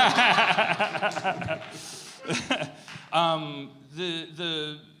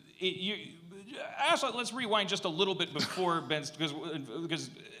 Also, let's rewind just a little bit before Ben's because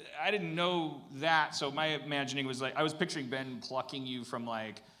I didn't know that, so my imagining was like I was picturing Ben plucking you from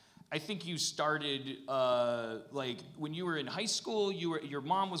like. I think you started like when you were in high school. Your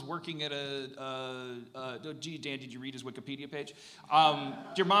mom was working at gee, Dan, did you read his Wikipedia page?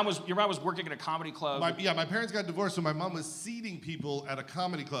 Your mom was working at a comedy club. My parents got divorced, so my mom was seating people at a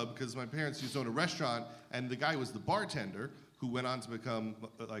comedy club because my parents used to own a restaurant, and the guy was the bartender who went on to become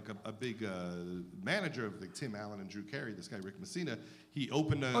like a big manager of like Tim Allen and Drew Carey. This guy Rick Messina. He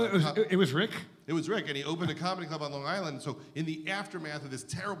opened it was Rick? It was Rick, and he opened a comedy club on Long Island. So in the aftermath of this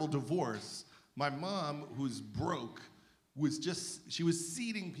terrible divorce, my mom, who's broke, she was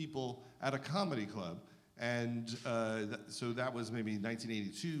seating people at a comedy club. And so that was maybe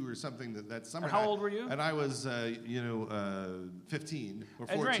 1982 or something that summer. And how old were you? And I was, 15 or 14.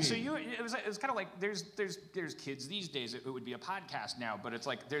 And right, so it was kind of like there's kids these days. It would be a podcast now, but it's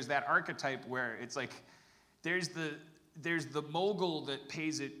like there's that archetype where it's like there's the mogul that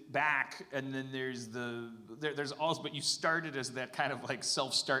pays it back, and then there's also, but you started as that kind of like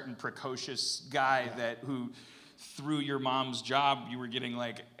self-starting precocious guy who through your mom's job you were getting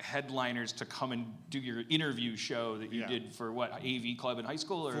like headliners to come and do your interview show that you did for what, AV Club in high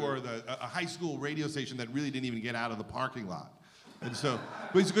school, or for a high school radio station that really didn't even get out of the parking lot. And so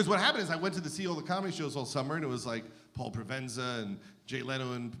because what happened is I went to see all the comedy shows all summer, and it was like Paul Provenza and Jay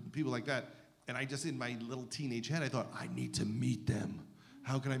Leno and people like that. And I just, in my little teenage head, I thought, I need to meet them.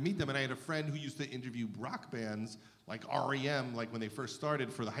 How can I meet them? And I had a friend who used to interview rock bands like REM, like when they first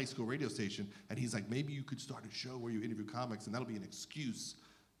started for the high school radio station. And he's like, maybe you could start a show where you interview comics, and that'll be an excuse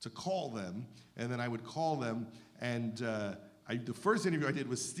to call them. And then I would call them, and the first interview I did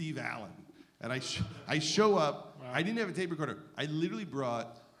was Steve Allen. And I show up. Wow. I didn't have a tape recorder. I literally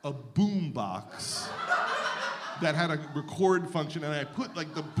brought a boom box that had a record function, and I put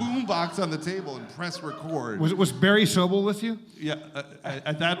like the boom box on the table and press record. Was Barry Sobel with you? Yeah,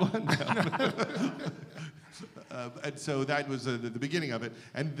 at that one. No. And so that was the beginning of it,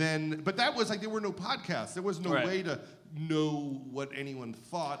 and then, but that was like there were no podcasts. There was no way to know what anyone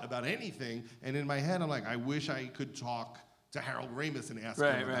thought about anything. And in my head, I'm like, I wish I could talk to Harold Ramis and ask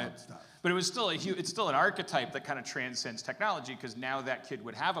him about stuff. But it was still it's still an archetype that kind of transcends technology, because now that kid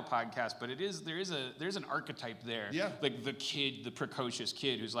would have a podcast, but there's an archetype there. Yeah. Like the precocious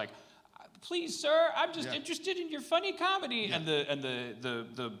kid who's like, please, sir, I'm just interested in your funny comedy, and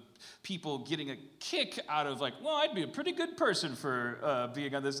the people getting a kick out of like, well, I'd be a pretty good person for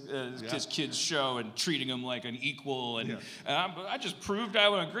being on this kid's show and treating him like an equal, and I just proved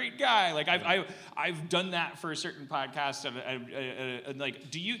I'm a great guy. Like I've done that for a certain podcast, and like,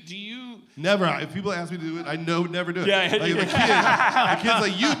 do you? Never. If people ask me to do it, I never do it. Yeah. Like the kid's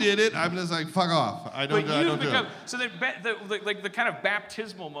like, you did it. I'm just like, fuck off. I don't do it. So the kind of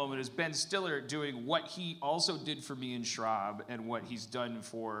baptismal moment is Ben Stiller doing what he also did for me and Schraub, and what he's done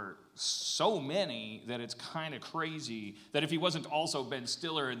for so many, that it's kind of crazy that if he wasn't also Ben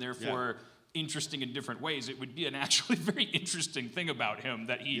Stiller and therefore interesting in different ways, it would be an actually very interesting thing about him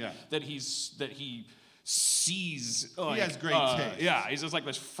that he sees. He has great taste. Yeah, he's just like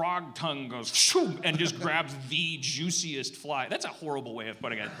this frog tongue goes shoo, and just grabs the juiciest fly. That's a horrible way of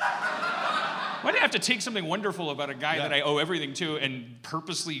putting it. Why do I have to take something wonderful about a guy that I owe everything to and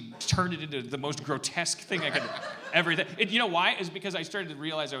purposely turn it into the most grotesque thing I could ever? You know why? Is because I started to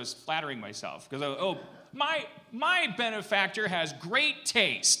realize I was flattering myself. Because my benefactor has great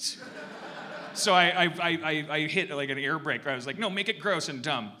taste. So I hit like an air brake. I was like, no, make it gross and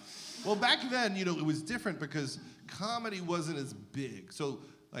dumb. Well, back then, it was different because comedy wasn't as big. So,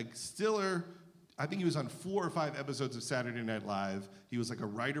 like, Stiller, I think he was on 4 or 5 episodes of Saturday Night Live. He was like a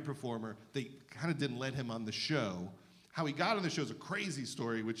writer-performer. They kind of didn't let him on the show. How he got on the show is a crazy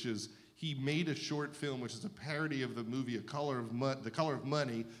story, which is he made a short film, which is a parody of the movie The Color of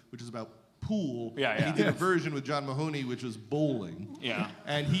Money, which is about pool. And he did a version with John Mahoney, which was bowling. Yeah.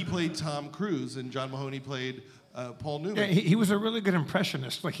 And he played Tom Cruise, and John Mahoney played Paul Newman. Yeah, he was a really good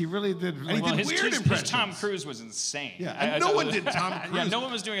impressionist. Like, he really did. And he did weird impressions. His Tom Cruise was insane. Yeah, and no one did Tom Cruise. Yeah, no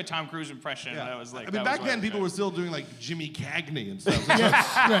one was doing a Tom Cruise impression. Yeah. That was like. I mean, back then people were still doing like Jimmy Cagney and stuff.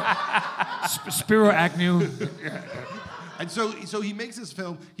 Spiro Agnew. And so he makes this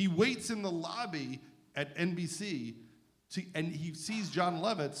film. He waits in the lobby at NBC, and he sees John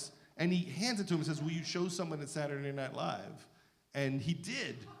Lovitz, and he hands it to him and says, "Will you show someone at Saturday Night Live?" And he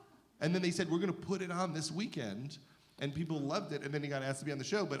did. And then they said, we're going to put it on this weekend. And people loved it. And then he got asked to be on the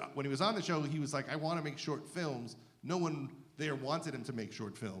show. But when he was on the show, he was like, I want to make short films. No one there wanted him to make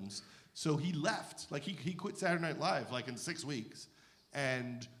short films. So he left. Like, he quit Saturday Night Live, like, in 6 weeks.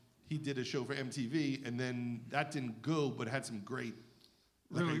 And he did a show for MTV. And then that didn't go, but had some great,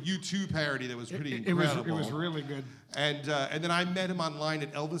 like, a U2 parody that was pretty incredible. It was really good. And then I met him online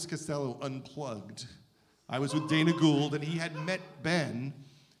at Elvis Costello Unplugged. I was with Dana Gould, and he had met Ben.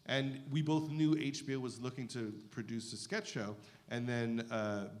 And we both knew HBO was looking to produce a sketch show. And then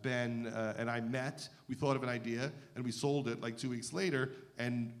Ben and I met. We thought of an idea, and we sold it like 2 weeks later.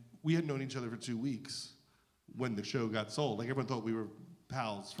 And we had known each other for 2 weeks when the show got sold. Like, everyone thought we were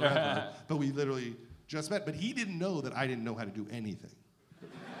pals forever. But we literally just met. But he didn't know that I didn't know how to do anything.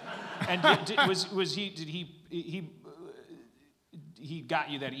 And he got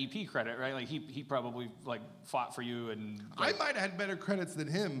you that EP credit, right? Like he probably like fought for you, and like, I might have had better credits than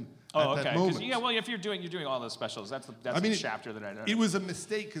him at that moment. Yeah, well, if you're doing all those specials, that's the chapter that I know. It was a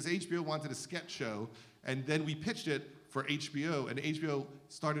mistake because HBO wanted a sketch show, and then we pitched it for HBO, and HBO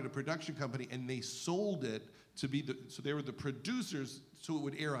started a production company, and they sold it to be so they were the producers, so it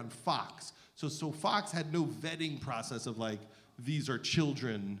would air on Fox. So Fox had no vetting process of like, these are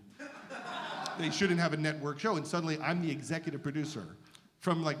children. They shouldn't have a network show, and suddenly I'm the executive producer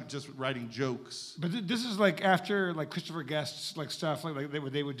from like just writing jokes. But this is like after like Christopher Guest's like stuff, like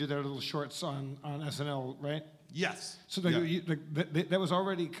they would do their little shorts on SNL, right? Yes. So like, that was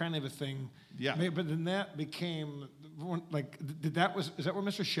already kind of a thing. Yeah. But then that became like is that where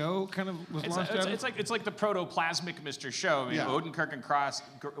Mr. Show kind of was launched out? It's like the protoplasmic Mr. Show. I mean, Yeah. Odenkirk and Cross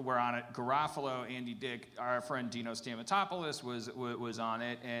were on it. Garofalo, Andy Dick, our friend Dino Stamatopoulos was on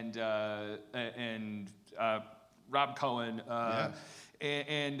it, and Rob Cohen. Yeah.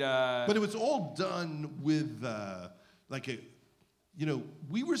 But it was all done with like a,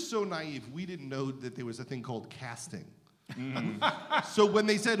 we were so naive, we didn't know that there was a thing called casting. So when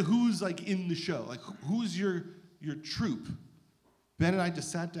they said who's like in the show, like who's your troupe, Ben and I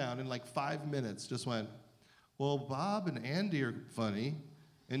just sat down in like 5 minutes, just went, well, Bob and Andy are funny,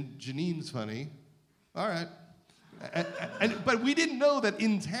 and Janine's funny. All right. But we didn't know that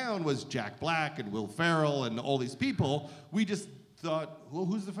in town was Jack Black and Will Ferrell and all these people. We just thought, well,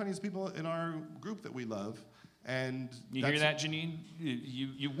 who's the funniest people in our group that we love? And you hear that, Janine?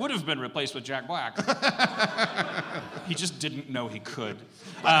 You would have been replaced with Jack Black. He just didn't know he could.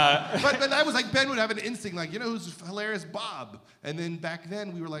 But I was like, Ben would have an instinct, like, you know who's hilarious? Bob. And then back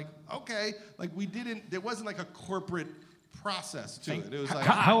then we were like, okay, like there wasn't like a corporate process to it. It was like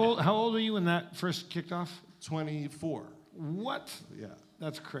How old are you when that first kicked off? 24. What? Yeah.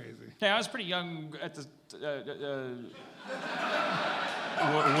 That's crazy. Yeah, I was pretty young at the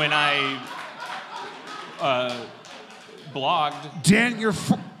when I blogged. Dan,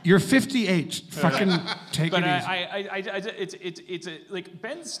 you're 58. Fucking take But it easy. it's like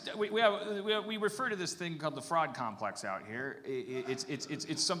Ben's. We refer to this thing called the fraud complex out here.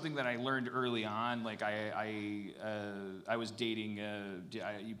 It's something that I learned early on. Like I was dating.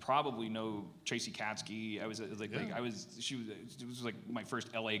 You probably know Tracy Katsky. It was like my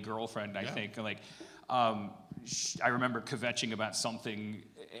first LA girlfriend. I think like. I remember kvetching about something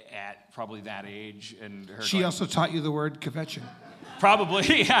at probably that age, and her. She also taught you the word kvetching.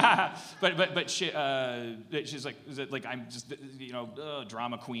 Probably, yeah. But she's like, is it like I'm just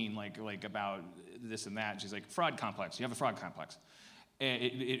drama queen like about this and that. And she's like, fraud complex. You have a fraud complex.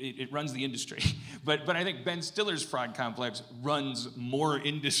 It runs the industry, but I think Ben Stiller's fraud complex runs more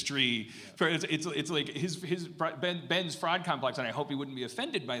industry. It's like Ben's fraud complex, and I hope he wouldn't be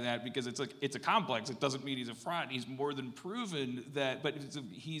offended by that because it's like it's a complex. It doesn't mean he's a fraud. He's more than proven that. But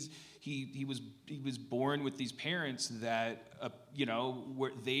he was born with these parents that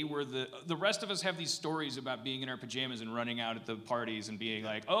where they were the rest of us have these stories about being in our pajamas and running out at the parties and being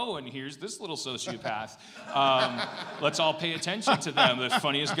like, oh, and here's this little sociopath. Let's all pay attention to them. The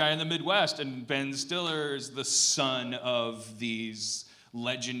funniest guy in the Midwest. And Ben Stiller is the son of these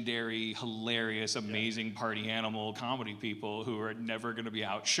legendary, hilarious, amazing party animal comedy people who are never going to be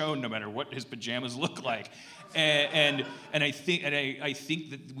outshone no matter what his pajamas look like. And I think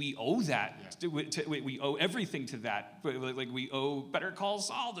that we owe that. We owe everything to that. Like we owe Better Call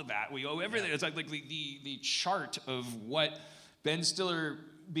Saul to that. We owe everything. It's like the chart of what Ben Stiller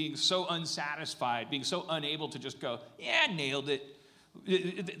being so unsatisfied, being so unable to just go, yeah, nailed it.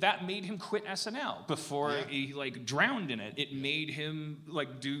 That made him quit SNL before he like drowned in it. It made him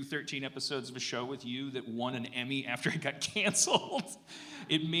like do 13 episodes of a show with you that won an Emmy after it got canceled.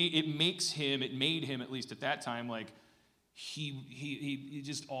 It made him at least at that time like he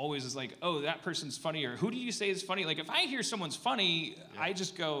just always is like, oh, that person's funnier. Who do you say is funny? Like if I hear someone's funny, I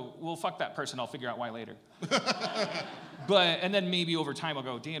just go, well, fuck that person. I'll figure out why later. And then maybe over time I'll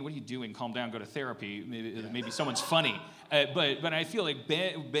go, Dan, what are you doing? Calm down, go to therapy. Maybe someone's funny. But I feel like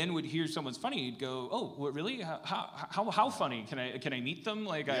Ben would hear someone's funny, he'd go, oh, what, really? How funny? Can I meet them?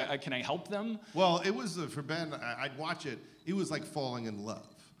 Like, can I help them? Well, it was for Ben. I'd watch it. It was like falling in love.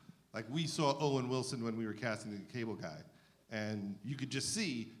 Like we saw Owen Wilson when we were casting the Cable Guy, and you could just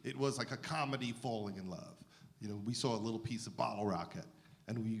see it was like a comedy falling in love. We saw a little piece of Bottle Rocket.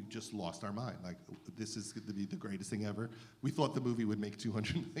 And we just lost our mind. Like, this is going to be the greatest thing ever. We thought the movie would make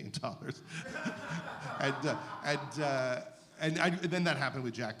 $200 million. And then that happened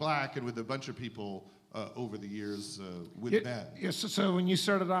with Jack Black and with a bunch of people over the years with Ben. Yes. So when you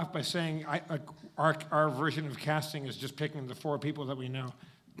started off by saying our version of casting is just picking the 4 people that we know,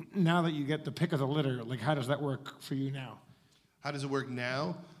 now that you get the pick of the litter, like how does that work for you now? How does it work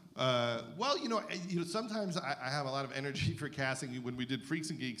now? Well, sometimes I have a lot of energy for casting. When we did Freaks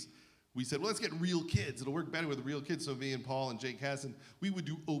and Geeks, we said, well, let's get real kids. It'll work better with real kids. So me and Paul and Jake Hassan, we would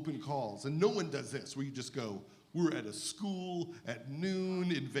do open calls. And no one does this, where you just go, we're at a school at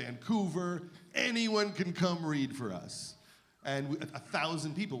noon in Vancouver. Anyone can come read for us. And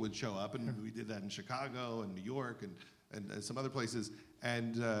 1,000 people would show up. And we did that in Chicago and New York and some other places.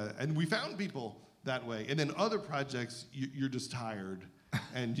 And we found people that way. And then other projects, you're just tired.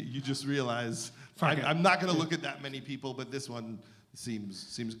 And you just realize, I'm not going to look at that many people, but this one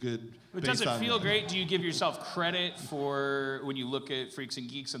seems good. But does it feel great? Do you give yourself credit for when you look at Freaks and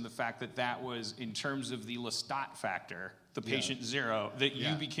Geeks and the fact that was, in terms of the Lestat factor, the patient 0, that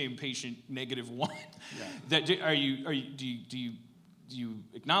you became patient -1? Yeah. Do you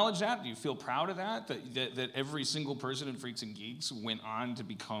acknowledge that? Do you feel proud of that? That every single person in Freaks and Geeks went on to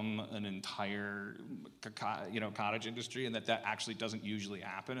become an entire cottage industry, and that actually doesn't usually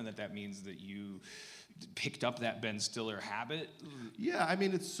happen, and that means that you picked up that Ben Stiller habit? Yeah, I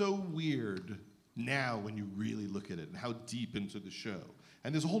mean, it's so weird now when you really look at it and how deep into the show.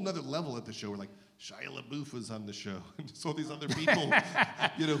 And there's a whole nother level at the show where like Shia LaBeouf was on the show, and just all these other people,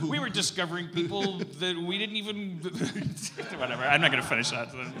 who We were discovering people that we didn't even. Whatever. I'm not going to finish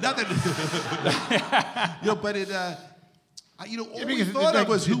that. Not that, but it. All we because thought of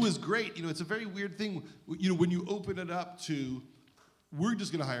was who was great. It's a very weird thing. When you open it up to, we're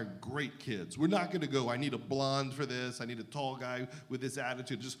just going to hire great kids. We're not going to go, I need a blonde for this. I need a tall guy with this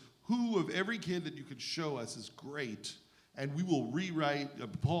attitude. Just who of every kid that you could show us is great. And we will rewrite,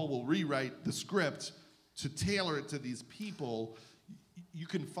 Paul will rewrite the script to tailor it to these people. You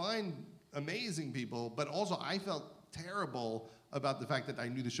can find amazing people, but also I felt terrible about the fact that I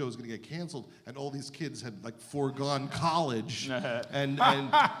knew the show was going to get canceled, and all these kids had like foregone college, and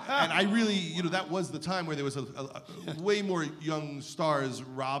I really, that was the time where there was a way more young stars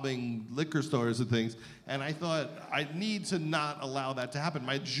robbing liquor stores and things, and I thought I need to not allow that to happen.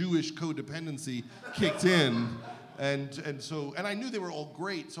 My Jewish codependency kicked in. And I knew they were all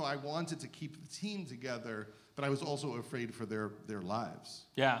great, so I wanted to keep the team together, but I was also afraid for their lives.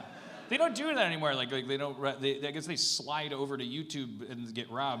 Yeah. They don't do that anymore. Like they don't. I guess they slide over to YouTube and get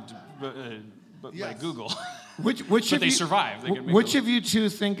robbed, by Google. Which but they survive. Which of you two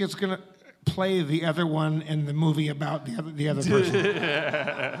think is going to play the other one in the movie about the other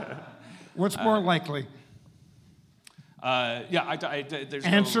person? What's more likely? There's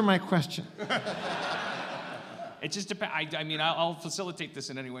Answer my question. It just depends. I mean, I'll facilitate this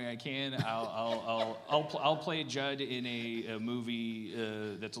in any way I can. I'll play Judd in a movie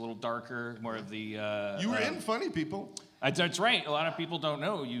that's a little darker, more of the. You were in Funny People. That's right. A lot of people don't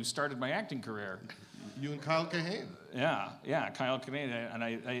know you started my acting career. You and Kyle Kinane. Yeah, Kyle Kinane. And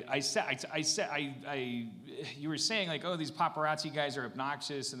I said, you were saying like, oh, these paparazzi guys are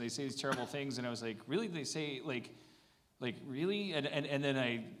obnoxious and they say these terrible things, and I was like, really? They say like really? And then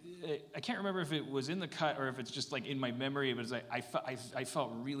I can't remember if it was in the cut or if it's just like in my memory, but it's like I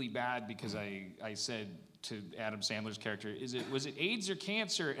felt really bad because I said to Adam Sandler's character, was it AIDS or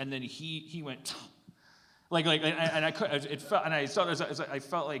cancer? And then he went I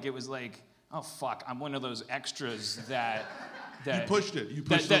felt like it was like, oh fuck, I'm one of those extras that you pushed it. You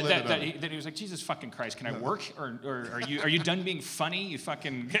pushed the limit. That he was like, Jesus fucking Christ, can I work? Or are you done being funny? You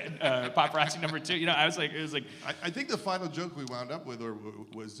fucking paparazzi number 2. I was like, it was like. I think the final joke we wound up with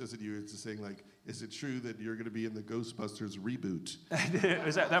was just that you were just saying like, is it true that you're going to be in the Ghostbusters reboot?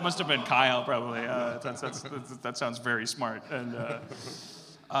 That must have been Kyle probably. That sounds very smart. And.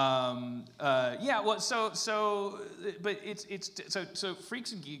 But it's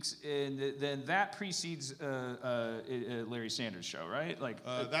Freaks and Geeks, and then that precedes Larry Sanders' show, right?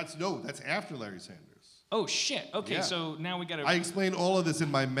 That's after Larry Sanders. Oh shit! Okay, yeah. So now we gotta. I explain all of this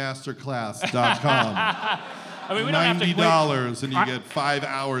in my masterclass.com. I mean, we don't have to $90, and you get 5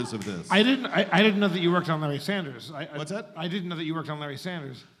 hours of this. I didn't know that you worked on Larry Sanders. What's that? I didn't know that you worked on Larry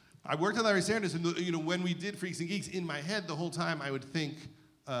Sanders. I worked on Larry Sanders, and when we did Freaks and Geeks, in my head the whole time I would think.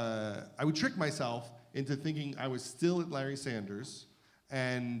 I would trick myself into thinking I was still at Larry Sanders,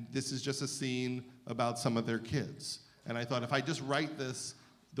 and this is just a scene about some of their kids. And I thought, if I just write this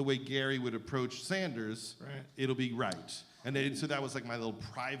the way Gary would approach Sanders, it'll be right. And so that was like my little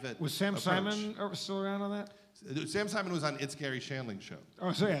private Was Sam approach. Simon still around on that? Sam Simon was on It's Gary Shandling show.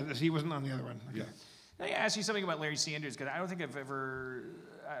 Oh, so yeah, he wasn't on the other one. Okay. Yeah. Let me ask you something about Larry Sanders, because I don't think I've ever.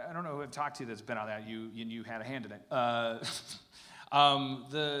 I don't know who I've talked to that's been on that. You had a hand in it.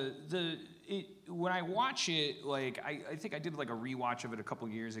 When I watch it, like I think I did like a rewatch of it a couple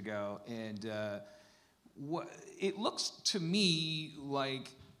years ago, and it looks to me like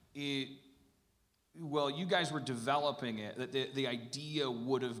it. Well, you guys were developing it. That the idea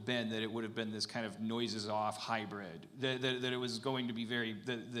would have been that it would have been this kind of noises off hybrid. That it was going to be very.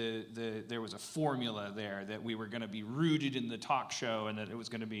 There was a formula there that we were going to be rooted in the talk show, and that it was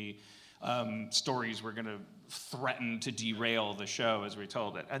going to be. Stories were going to threaten to derail the show as we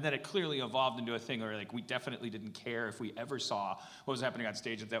told it. And then it clearly evolved into a thing where like we definitely didn't care if we ever saw what was happening on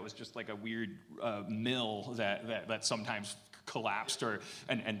stage, that was just like a weird mill that sometimes collapsed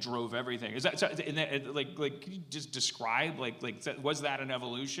and drove everything. Is that so? Like can you just describe was that an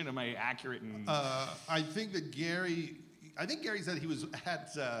evolution? Am I accurate? I think Gary said he was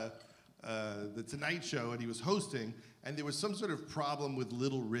at the Tonight Show and he was hosting, and there was some sort of problem with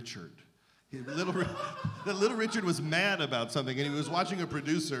Little Richard. Little Richard was mad about something, and he was watching a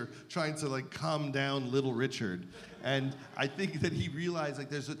producer trying to calm down Little Richard. And I think that he realized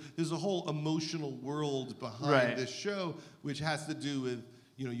there's a whole emotional world behind this show, which has to do with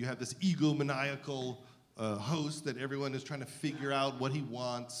you have this egomaniacal host that everyone is trying to figure out what he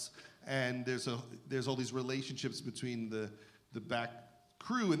wants, and there's all these relationships between the back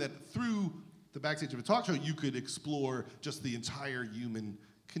crew, and that through the backstage of a talk show, you could explore just the entire human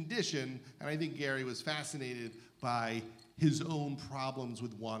condition. And I think Gary was fascinated by his own problems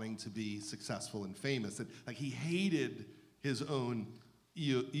with wanting to be successful and famous. And like he hated his own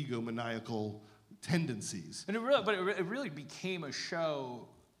egomaniacal tendencies. And it really became a show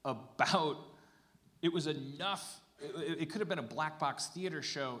about, it was enough, it could have been a black box theater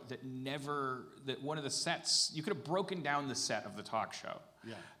show that one of the sets, you could have broken down the set of the talk show.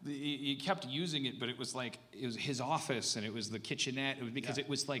 Yeah. You kept using it, but it was like, it was his office and it was the kitchenette. It was because it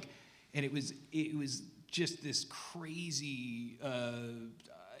was like, and it was just this crazy,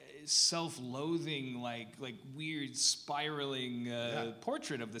 self-loathing, like weird spiraling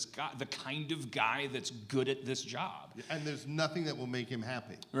portrait of this guy, the kind of guy that's good at this job. And there's nothing that will make him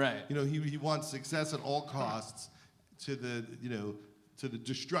happy. Right. You know, he wants success at all costs to the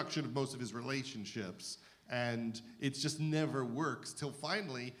destruction of most of his relationships. And it just never works till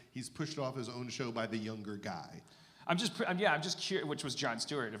finally he's pushed off his own show by the younger guy. I'm just curious, which was Jon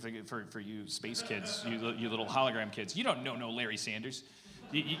Stewart, for you space kids, you little hologram kids. You don't know no Larry Sanders.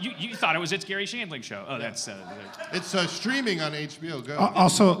 You thought it was It's Gary Shandling show. Oh, that's... It's streaming on HBO Go.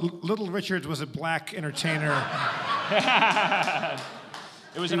 Also, Little Richard was a black entertainer.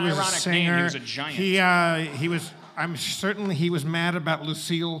 It was an ironic name. He was a giant. He was... I'm certain he was mad about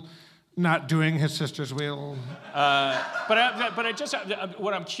Lucille not doing his sister's wheel. But I just...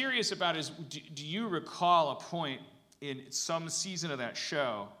 what I'm curious about is, do you recall a point in some season of that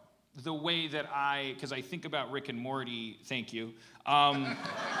show, the way that because I think about Rick and Morty, thank you. You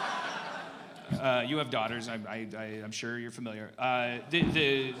have daughters, I'm sure you're familiar. Did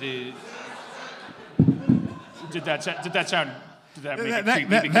that make it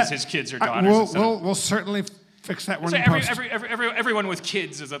creepy because his kids are daughters? We'll certainly fix that one. So everyone with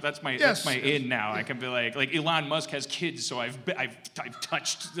kids that's my in now. I can be like Elon Musk has kids, so I've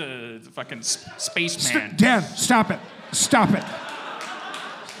touched the fucking spaceman. Dan, stop it.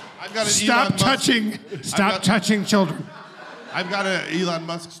 I've got an Stop touching children. I've got an Elon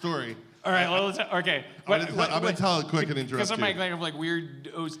Musk story. All right, well, okay. I'm going to tell it quick and interrupt because of you. my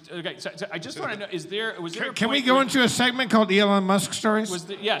weird... Okay, so I just want to know, was there a point... Can we go into a segment called Elon Musk Stories?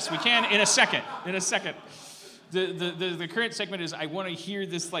 Yes, we can in a second. The current segment is I want to hear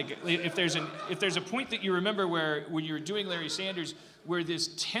this, like, if there's a point that you remember where when you were doing Larry Sanders, where this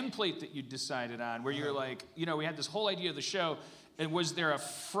template that you decided on, where you're like, we had this whole idea of the show, and was there a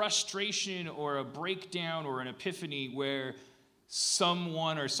frustration or a breakdown or an epiphany where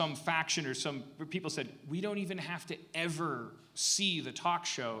someone or some faction or some people said, we don't even have to ever see the talk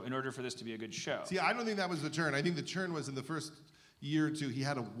show in order for this to be a good show? See, I don't think that was the turn. I think the turn was in the first year or two, he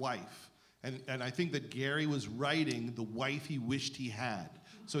had a wife. And I think that Gary was writing the wife he wished he had.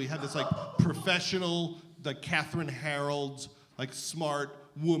 So he had this like professional, like Catherine Harold, like smart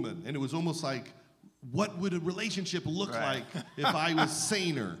woman. And it was almost like, what would a relationship look like if I was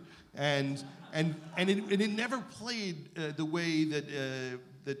saner? And it never played the way that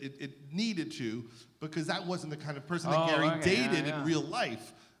it needed to, because that wasn't the kind of person that Gary dated in real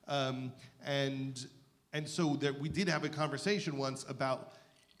life. And so we did have a conversation once about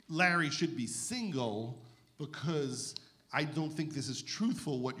Larry should be single because I don't think this is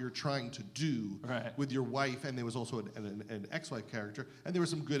truthful what you're trying to do with your wife. And there was also an ex-wife character. And there were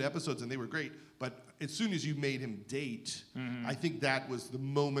some good episodes, and they were great. But as soon as you made him date, I think that was the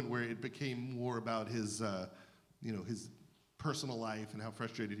moment where it became more about his personal life and how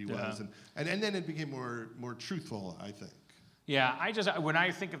frustrated he was. And then it became more truthful, I think. Yeah, when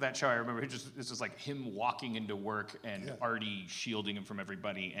I think of that show, I remember it's just like him walking into work and Artie shielding him from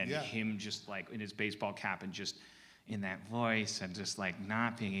everybody, and him just like in his baseball cap and just in that voice and just like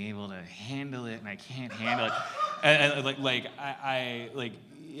not being able to handle it, and I can't handle it. And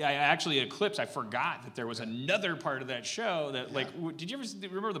I actually eclipsed. I forgot that there was another part of that show that did you ever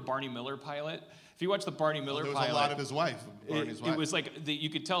remember the Barney Miller pilot? If you watch the Barney Miller pilot, there was a lot of his wife. It was like you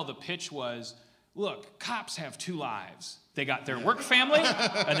could tell the pitch was, look, cops have two lives. They got their work family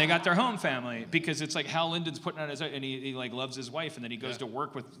and they got their home family, because it's like Hal Linden's putting on his, and he like loves his wife, and then he goes to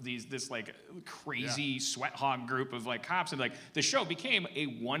work with this like crazy sweat hog group of like cops, and like the show became a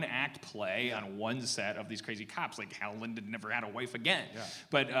one-act play on one set of these crazy cops. Like Hal Linden never had a wife again. Yeah.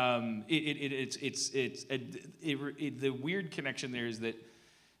 But the weird connection there is that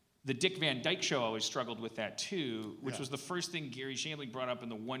the Dick Van Dyke Show always struggled with that too, which was the first thing Gary Shandling brought up in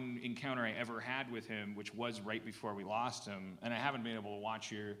the one encounter I ever had with him, which was right before we lost him. And I haven't been able to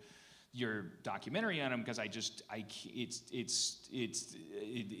watch your documentary on him because I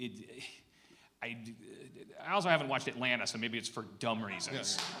also haven't watched Atlanta, so maybe it's for dumb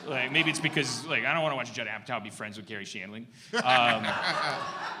reasons. Like maybe it's because like I don't want to watch Judd Apatow be friends with Gary Shandling.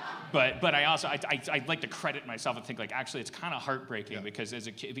 But I also I'd like to credit myself and think like actually it's kind of heartbreaking because as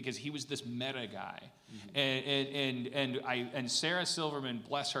a kid because he was this meta guy, and Sarah Silverman,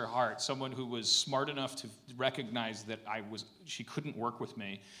 bless her heart, someone who was smart enough to recognize that she couldn't work with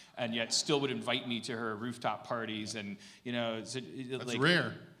me, and yet still would invite me to her rooftop parties, and That's like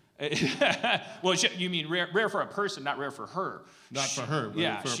rare. Well, you mean rare for a person, not rare for her. Not for her,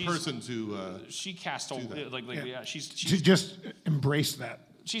 but for a person to. She cast a she's To just embrace that.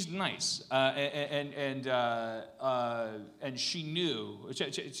 she's nice, and she knew.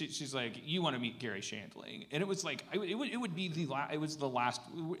 She's like, you want to meet Gary Shandling, and it was like it would be it was the last.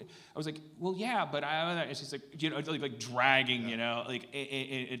 I was like, well, yeah, but and she's like, like dragging, like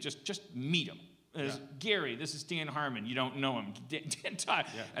it just meet him. Gary, this is Dan Harmon. You don't know him. Dan Todd.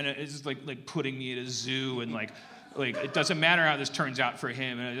 And it's just like putting me at a zoo and like it doesn't matter how this turns out for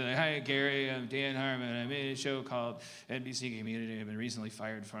him. And I'm like, hi, Gary, I'm Dan Harmon. I made a show called NBC Community. I've been recently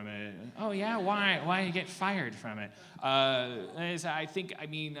fired from it. Oh, yeah? Why? Why did you get fired from it? I'd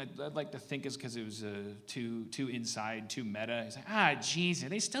like to think it's because it was too inside, too meta. He's like, geez, are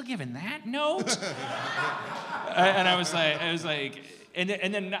they still giving that note? And I was like, and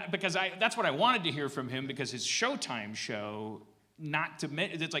then because that's what I wanted to hear from him because his Showtime show, not to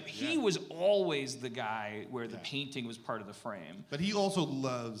mention, it's like he was always the guy where the painting was part of the frame. But he also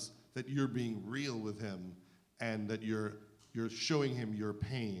loves that you're being real with him and that you're showing him your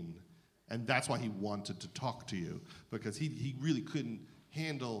pain. And that's why he wanted to talk to you because he really couldn't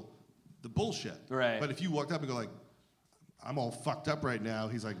handle the bullshit. Right. But if you walked up and go like, I'm all fucked up right now,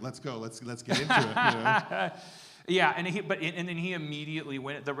 he's like, let's go, let's get into it. Yeah, and then he immediately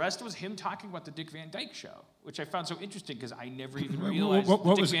went. The rest was him talking about the Dick Van Dyke Show, which I found so interesting because I never even realized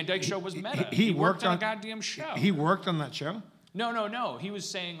the Dick Van Dyke Show was meta. He worked on a goddamn show. He worked on that show? No. He was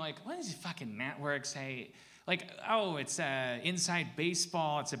saying like, what does the fucking network say? Like, oh, it's Inside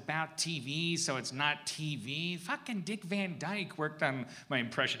Baseball. It's about TV, so it's not TV. Fucking Dick Van Dyke worked on. My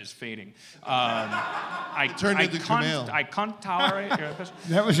impression is fading. I turned into Kumail. I can't tolerate your impression.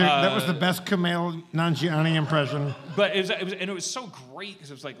 That was the best Kumail Nanjiani impression. But it was so great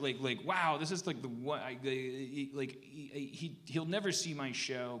because it was like wow, this is like the one. He'll never see my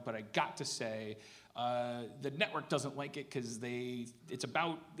show, but I got to say. The network doesn't like it because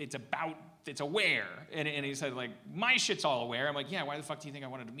it's aware. And he said, like, my shit's all aware. I'm like, yeah, why the fuck do you think I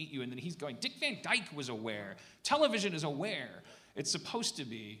wanted to meet you? And then he's going, Dick Van Dyke was aware. Television is aware. It's supposed to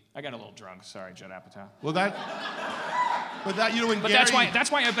be. I got a little drunk. Sorry, Judd Apatow. Well, Gary...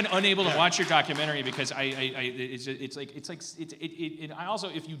 that's why I've been unable to watch your documentary because it's and I also,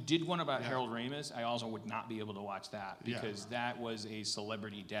 if you did one about Harold Ramis, I also would not be able to watch that because that was a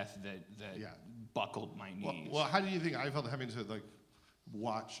celebrity death that buckled my knees. Well, how do you think I felt having to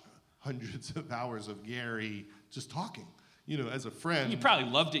watch hundreds of hours of Gary just talking, as a friend? You probably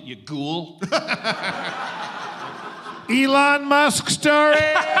loved it, you ghoul. Elon Musk story.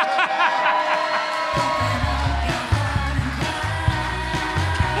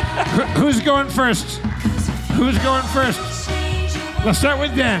 Who's going first? Let's start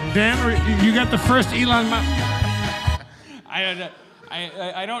with Dan. Dan, you got the first Elon Musk.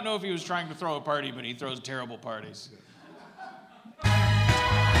 I don't know if he was trying to throw a party, but he throws terrible parties.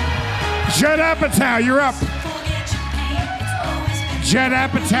 Judd Apatow, you're up. Judd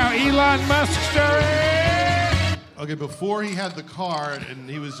Apatow, Elon Musk story. Okay, before he had the card and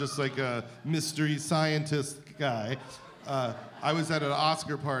he was just like a mystery scientist guy, I was at an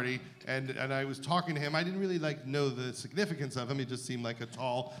Oscar party and I was talking to him. I didn't really know the significance of him. He just seemed like a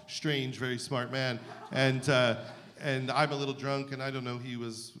tall, strange, very smart man. And I'm a little drunk, and I don't know, he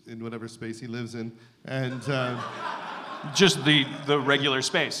was in whatever space he lives in. And just the regular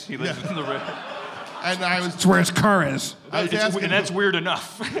space. He lives in the and I was... It's where his car is. And that's weird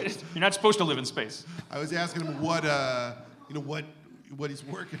enough. You're not supposed to live in space. I was asking him what he's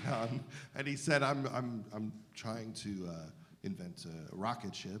working on, and he said, I'm trying to invent a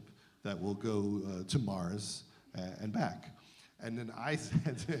rocket ship that will go to Mars and back. And then I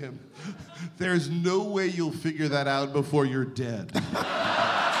said to him, there's no way you'll figure that out before you're dead.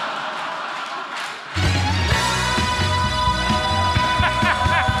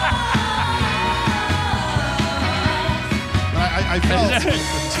 I felt...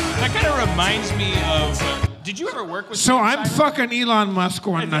 That kind of reminds me of... did you ever work with... So I'm fucking Elon Musk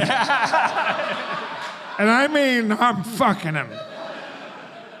one night. And I mean, I'm fucking him.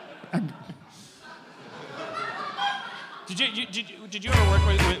 Did you ever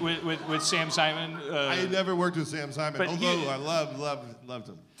work with Sam Simon? I never worked with Sam Simon, but although I loved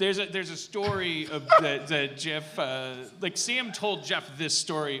him. There's a story that Jeff, like Sam told Jeff this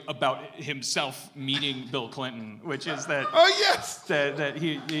story about himself meeting Bill Clinton, which is that. Oh yes. That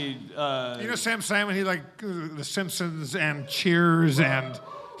he you know Sam Simon, he like The Simpsons and Cheers and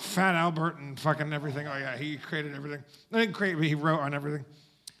Fat Albert and fucking everything. Oh yeah, he created everything. I didn't create, but he wrote on everything.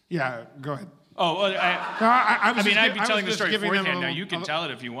 Yeah, go ahead. Oh, well, I mean, I'd be telling the story beforehand. Now you can tell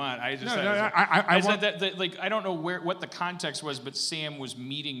it if you want. I said that like I don't know what the context was, but Sam was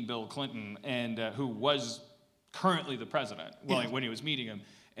meeting Bill Clinton, and who was currently the president when he was meeting him,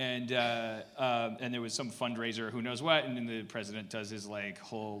 and there was some fundraiser, who knows what, and then the president does his like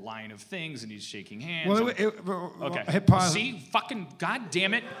whole line of things, and he's shaking hands. Okay. Hit pause. See, fucking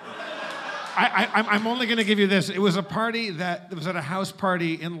goddamn it. I'm only going to give you this. It was a party that was at a house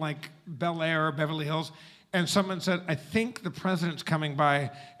party in like Bel Air or Beverly Hills, and someone said, "I think the president's coming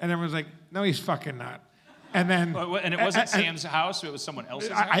by," and everyone's like, "No, he's fucking not." And then and it wasn't Sam's house; it was someone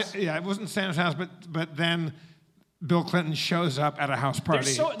else's house. It wasn't Sam's house, but then Bill Clinton shows up at a house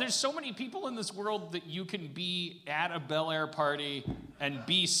party. There's so many people in this world that you can be at a Bel Air party and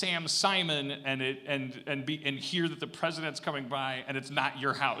be Sam Simon and hear that the president's coming by and it's not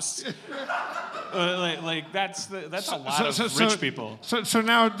your house. That's a lot of rich people. So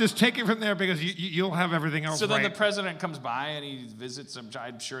now just take it from there, because you'll have everything else. So then right. The president comes by and he visits him.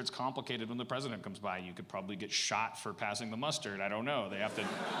 I'm sure it's complicated when the president comes by. You could probably get shot for passing the mustard. I don't know. They have to.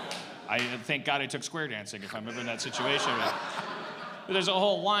 Thank God I took square dancing if I'm ever in that situation. But there's a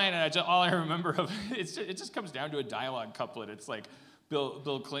whole line, and all I remember of it just comes down to a dialogue couplet. It's like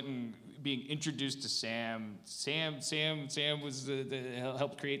Bill Clinton being introduced to Sam. Sam was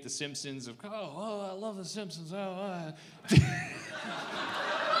helped create The Simpsons. I love The Simpsons.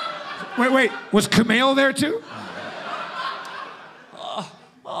 Wait, was Kumail there too?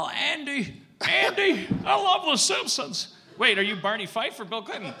 Andy, I love The Simpsons. Wait, are you Barney Fife for Bill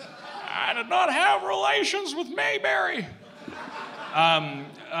Clinton? I did not have relations with Mayberry.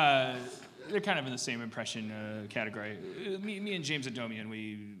 They're kind of in the same impression category. Me and James Adomian,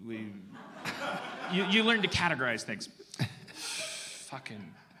 you learn to categorize things.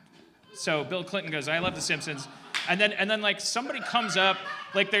 Fucking. So Bill Clinton goes, "I love The Simpsons," and then like somebody comes up,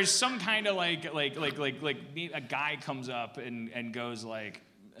 like there's some kind of like a guy comes up and goes like,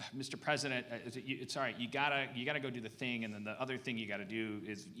 "Mr. President, it's all right. You gotta go do the thing, and then the other thing you gotta do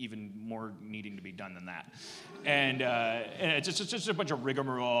is even more needing to be done than that." And it's just a bunch of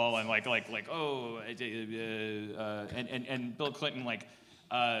rigmarole and and Bill Clinton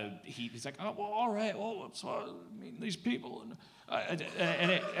he's like, "Oh, well, all right. Well, so I mean these people and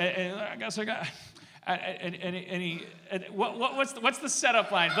I guess I got." What's the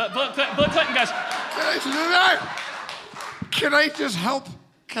setup line? Bill Clinton goes, "Can I just help?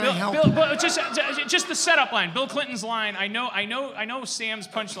 Can I help?" Just the setup line. Bill Clinton's line. I know Sam's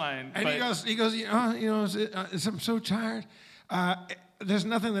punchline. And he goes. I'm so tired. There's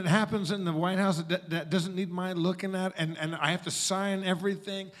nothing that happens in the White House that doesn't need my looking at, and I have to sign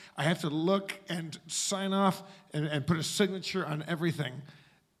everything. I have to look and sign off and put a signature on everything.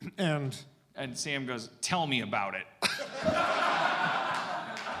 And Sam goes, "Tell me about it."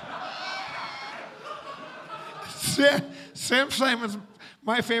 Sam Simon's.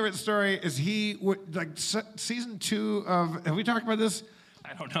 My favorite story is season 2 of. Have we talked about this?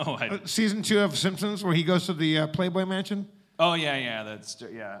 I don't know. Season 2 of Simpsons, where he goes to the Playboy Mansion. Oh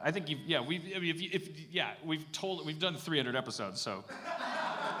yeah. I think we've done 300 episodes, so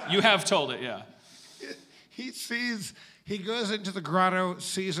you have told it, yeah. He goes into the grotto,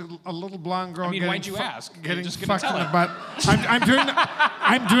 sees a little blonde girl. Why'd you ask? Getting fucked in the butt.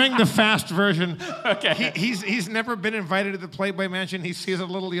 I'm doing the fast version. Okay. He's never been invited to the Playboy Mansion. He sees a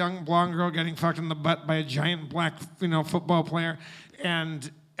little young blonde girl getting fucked in the butt by a giant black, football player,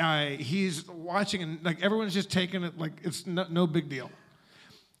 and he's watching, and like everyone's just taking it like it's no big deal.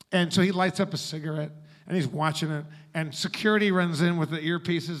 And so he lights up a cigarette, and he's watching it, and security runs in with the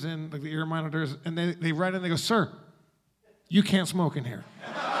earpieces in, like the ear monitors, and they run in and they go, "Sir, you can't smoke in here."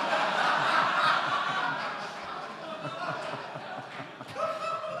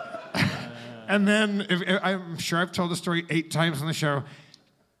 And then, I'm sure I've told the story 8 times on the show,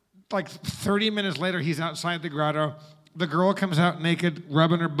 like 30 minutes later, he's outside the grotto. The girl comes out naked,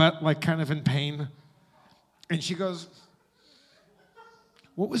 rubbing her butt, like kind of in pain. And she goes,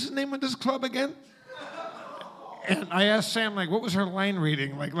 "What was the name of this club again?" And I asked Sam, like, what was her line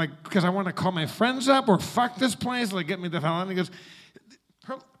reading? Like, because I want to call my friends up or fuck this place, like, get me the hell out. And he goes,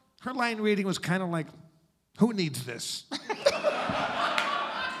 her line reading was kind of like, "Who needs this?"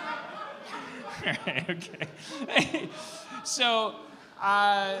 Okay. So,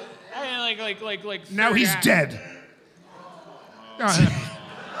 like. Now he's dead.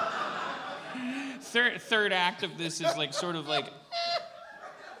 Third act of this is like sort of like.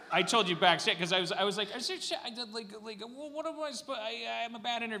 I told you backstage because I was like, well, what am I supposed? I'm a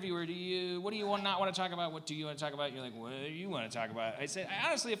bad interviewer. What do you not want to talk about? What do you want to talk about? You're like, what do you want to talk about? I said,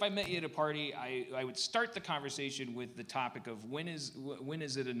 honestly, if I met you at a party, I would start the conversation with the topic of when is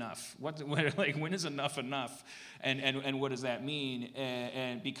it enough? When is enough, and what does that mean?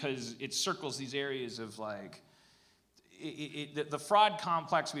 And because it circles these areas of like. The fraud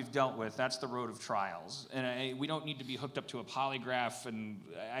complex we've dealt with, that's the road of trials. And we don't need to be hooked up to a polygraph, and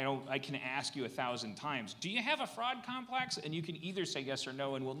I can ask you 1,000 times, do you have a fraud complex? And you can either say yes or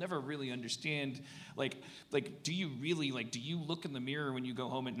no, and we'll never really understand, do you really, do you look in the mirror when you go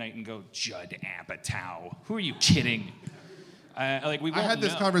home at night and go, Judd Apatow? Who are you kidding? I had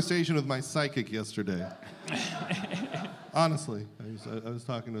this conversation with my psychic yesterday. Honestly, I was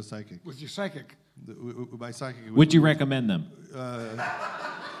talking to a psychic. With your psychic? My psychic. Would you recommend them?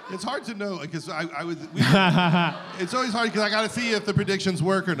 It's hard to know because it's always hard because I got to see if the predictions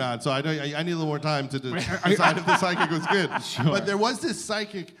work or not. So I need a little more time to decide if the psychic was good. Sure. But there was this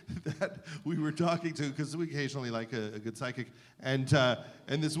psychic that we were talking to because we occasionally like a good psychic, and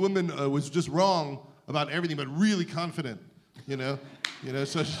this woman was just wrong about everything, but really confident. So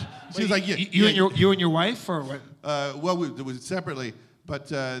she was like, you and your wife, or what? Well, it was separately, but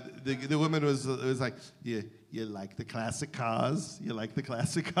the woman was like, you like the classic cars? You like the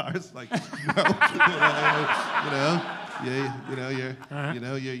classic cars? Like,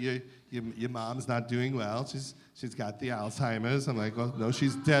 your mom's not doing well. She's got the Alzheimer's. I'm like, well, no,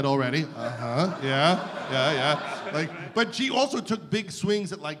 she's dead already. Yeah. Like, but she also took big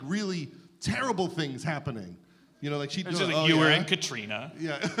swings at like really terrible things happening. She. You were in Katrina.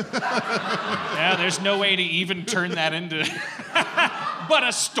 Yeah. Yeah. There's no way to even turn that into. But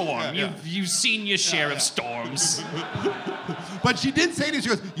a storm. Yeah. You've seen your share of storms. But she did say to me, she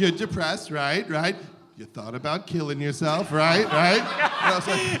goes, "You're depressed, right? Right? You thought about killing yourself, right? Right?" And I was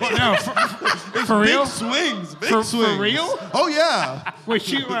like, what? No, for real? Big swings. For real? Oh yeah. Wait,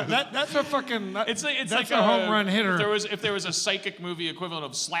 that's a fucking. It's that's like a home run hitter. If there was a psychic movie equivalent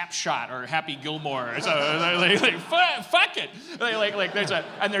of Slapshot or Happy Gilmore, so fuck it.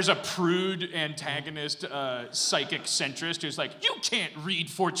 There's a prude antagonist psychic centrist who's like, you can't read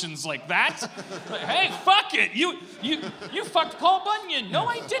fortunes like that. Like, hey, fuck it. You fucked Paul Bunyan. No,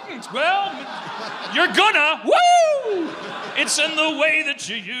 I didn't. Well, you're gonna. Woo! It's in the way that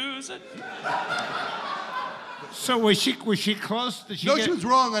you use it. So was she close? Did she She was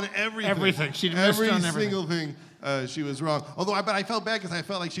wrong on everything. Everything. She missed on everything. Every single thing. She was wrong. Although, but I felt bad because I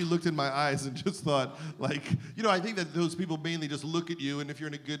felt like she looked in my eyes and just thought, like, I think that those people mainly just look at you, and if you're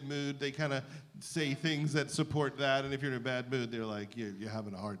in a good mood, they kind of say things that support that, and if you're in a bad mood, they're like, you're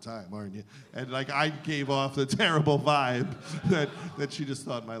having a hard time, aren't you? And like, I gave off the terrible vibe that she just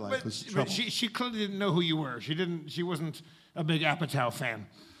thought my life was trouble. But she clearly didn't know who you were. She wasn't a big Apatow fan.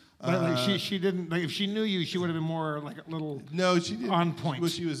 But she didn't. Like, if she knew you, she would have been more like a little. No, she didn't. On point. Well,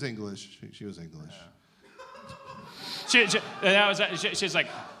 she was English. She was English. She's like,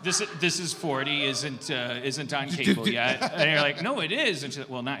 this is 40 isn't on cable yet, and you're like, no, it is, and she's like,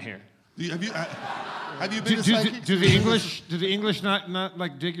 well, not here. Have you been to psychics? Do the English not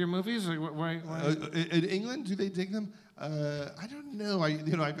like dig your movies? Like, why? In England, do they dig them? I don't know.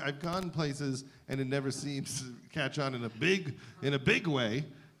 I've gone places and it never seems to catch on in a big way.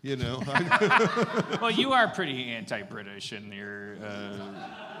 Well, you are pretty anti-British in your.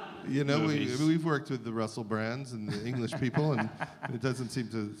 We've worked with the Russell Brands and the English people, and it doesn't seem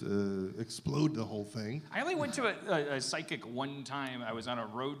to explode the whole thing. I only went to a psychic one time. I was on a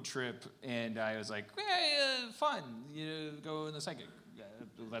road trip, and I was like, hey, fun, go in the psychic.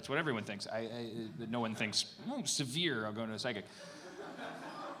 That's what everyone thinks. No one thinks, severe, I'll go to a psychic.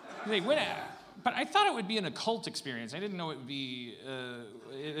 But I thought it would be an occult experience. I didn't know it would be.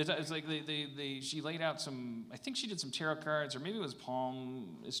 It's like she laid out some. I think she did some tarot cards, or maybe it was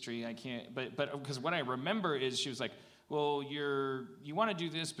palmistry. I can't. But because what I remember is she was like, "Well, you want to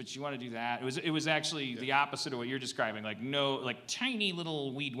do this, but you want to do that." It was actually the opposite of what you're describing. Like tiny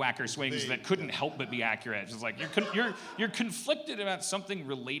little weed whacker swings that couldn't help but be accurate. It's like you're conflicted about something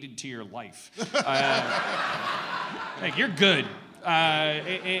related to your life. Like you're good. And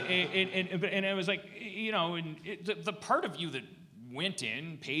it was like, the part of you that went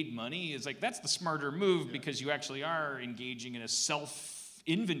in, paid money, is like, that's the smarter move because you actually are engaging in a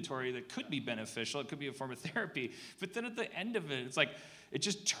self-inventory that could be beneficial. It could be a form of therapy. But then at the end of it, it's like, it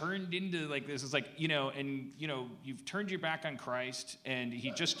just turned into like this. It's like, you've turned your back on Christ, and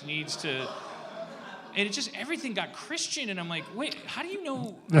he just needs to And it just, everything got Christian, and I'm like, wait, how do you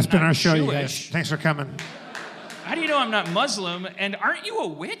know That's I'm been not our show, you Jewish? guys. Thanks for coming. How do you know I'm not Muslim? And aren't you a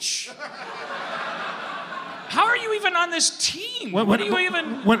witch? How are you even on this team? What do you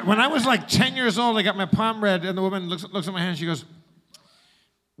even... When I was like 10 years old, I got my palm read, and the woman looks at my hand, she goes,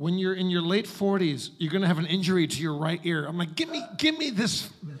 when you're in your late 40s, you're going to have an injury to your right ear. I'm like, give me this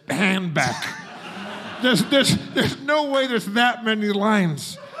hand back. There's no way there's that many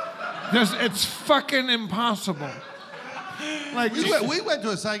lines. It's fucking impossible. Like we went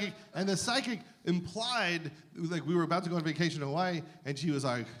to a psychic, and the psychic implied, like, we were about to go on vacation to Hawaii, and she was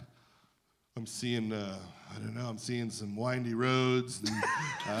like, I'm seeing, I'm seeing some windy roads,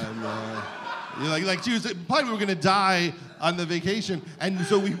 and like she was implied we were gonna die on the vacation, and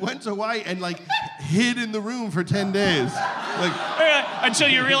so we went to Hawaii and like hid in the room for 10 days, like until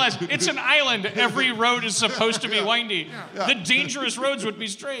you realize it's an island. Every road is supposed to be windy. Yeah. The dangerous roads would be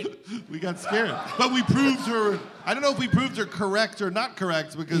straight. We got scared, but we proved her. I don't know if we proved her correct or not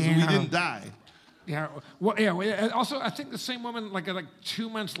correct because we didn't die. Yeah. Well, yeah. Also, I think the same woman, like 2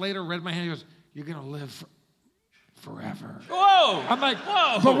 months later, read my hand. She goes, "You're gonna live forever." Whoa! I'm like,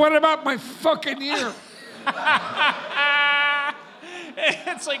 whoa! But what about my fucking ear?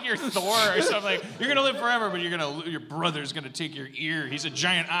 It's like you're Thor or something. Like, you're gonna live forever, but your brother's gonna take your ear. He's a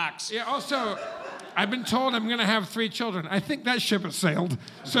giant ox. Yeah. Also, I've been told I'm gonna have 3 children. I think that ship has sailed.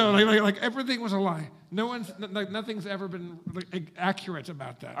 So like everything was a lie. Nothing's ever been accurate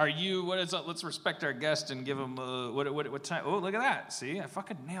about that. Are you? What is up? Let's respect our guest and give him what time? Oh, look at that! See, I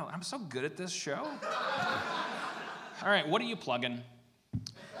fucking nailed it. I'm so good at this show. All right, what are you plugging?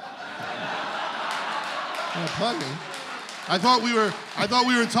 Plugging. I thought we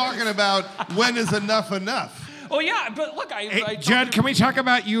were talking about when is enough enough. Oh yeah, but look, Hey, Judd, can we talk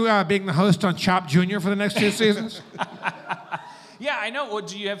about you being the host on Chopped Jr. for the next 2 seasons? Yeah, I know. Well,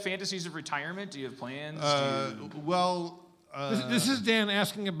 do you have fantasies of retirement? Do you have plans? This is Dan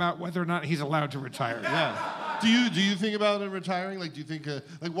asking about whether or not he's allowed to retire. Yeah. Do you think about retiring? Like, do you think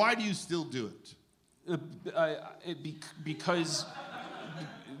why do you still do it? Because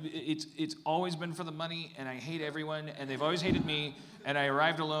it's always been for the money, and I hate everyone, and they've always hated me, and I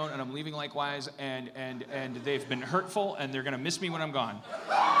arrived alone, and I'm leaving likewise, and they've been hurtful, and they're gonna miss me when I'm gone.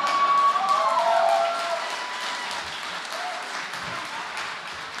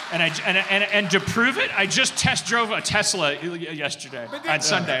 And to prove it, I just test drove a Tesla yesterday on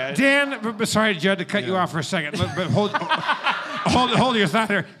Sunday. Dan, sorry, Judd, to cut you off for a second, but hold your thought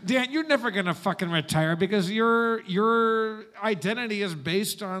there. Dan, you're never gonna fucking retire because your identity is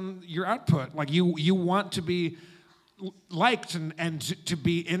based on your output. Like you want to be liked and to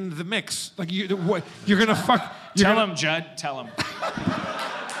be in the mix. Like you're gonna fuck. Tell him, Judd. Tell him.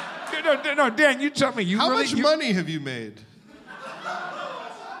 No, Dan, you tell me. How much money have you made?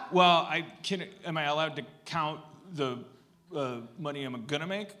 Well, am I allowed to count the money I'm gonna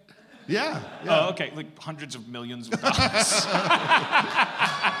make? Yeah. Oh, okay, like hundreds of millions of dollars.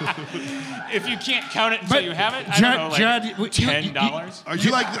 If you can't count it until you have it, I don't know, like Judd, $10. Are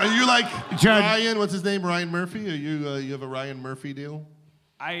you like Judd, Ryan? What's his name? Ryan Murphy? Are you have a Ryan Murphy deal?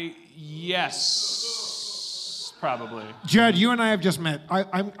 Yes, probably. Judd, you and I have just met.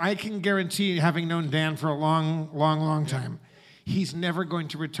 I can guarantee, having known Dan for a long time, he's never going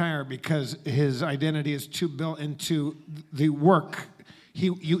to retire because his identity is too built into the work.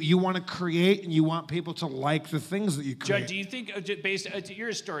 You want to create, and you want people to like the things that you create. Judd, do you think, you're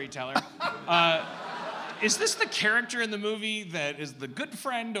a storyteller, is this the character in the movie that is the good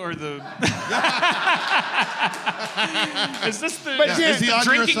friend or the... Is this the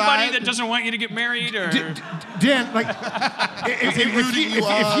drinking buddy that doesn't want you to get married? Or Dan, like,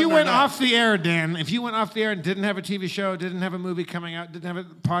 if you went off the air, Dan, if you went off the air and didn't have a TV show, didn't have a movie coming out, didn't have a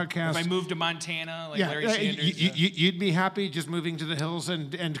podcast... If I moved to Montana, like Larry Sanders... You'd be happy just moving to the hills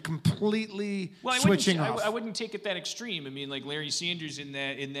and completely switching off. I wouldn't take it that extreme. I mean, like Larry Sanders in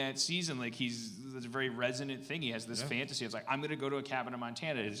that season, like he's a very resonant thing. He has this fantasy. It's like, I'm going to go to a cabin in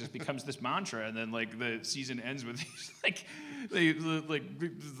Montana. It just becomes this mantra, and then like the season ends with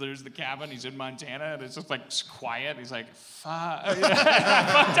there's the cabin. He's in Montana, and it's just like quiet. He's like, fuck,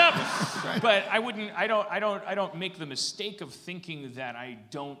 fucked up. Right. But I don't make the mistake of thinking that I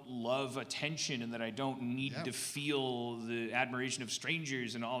don't love attention and that I don't need to feel the admiration of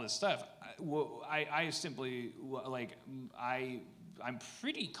strangers and all this stuff. I simply like I'm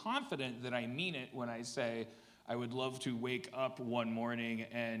pretty confident that I mean it when I say I would love to wake up one morning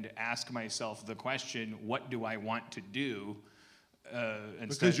and ask myself the question, what do I want to do?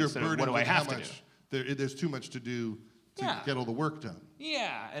 Because you're burdened what do I have to do? There's too much to do to get all the work done.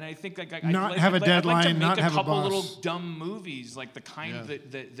 Yeah, and I think like Not have a deadline, I'd like to not make have a a couple boss. little dumb movies, like the kind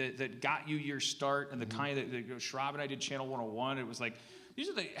that got you your start, and the kind that Schraub and I did Channel 101. It was like these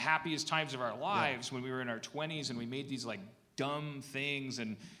are the happiest times of our lives when we were in our 20s and we made these like dumb things.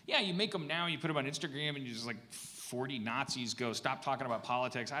 And yeah, you make them now, you put them on Instagram, and you just like 40 Nazis go, stop talking about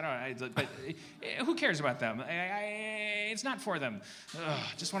politics. But who cares about them? It's not for them. I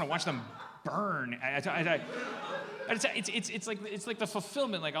just want to watch them burn. It's like the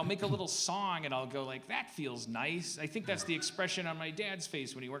fulfillment. Like I'll make a little song and I'll go like, that feels nice. I think that's the expression on my dad's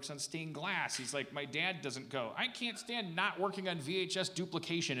face when he works on stained glass. He's like, my dad doesn't go, I can't stand not working on VHS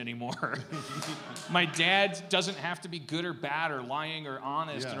duplication anymore. My dad doesn't have to be good or bad or lying or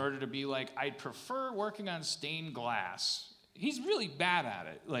honest in order to be like, I'd prefer working on stained glass. He's really bad at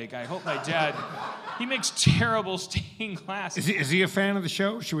it. Like, I hope my dad, he makes terrible stained glass. Is he a fan of the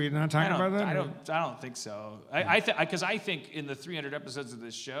show? Should we not talk about that? I don't think so. Because I think in the 300 episodes of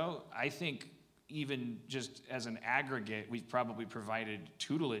this show, I think even just as an aggregate, we've probably provided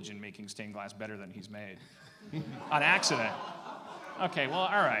tutelage in making stained glass better than he's made. On accident. Okay, well,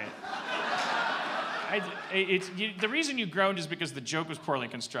 all right. The reason you groaned is because the joke was poorly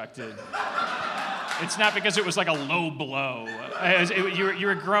constructed. It's not because it was like a low blow. You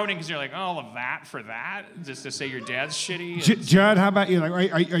were groaning because you're like, oh, all of that for that? Just to say your dad's shitty? Judd, how about you?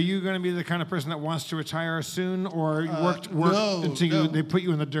 Like, are you going to be the kind of person that wants to retire soon, or work until they put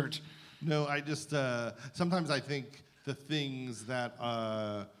you in the dirt? No, I just, sometimes I think the things that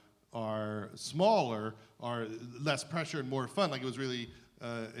are smaller are less pressure and more fun. Like it was really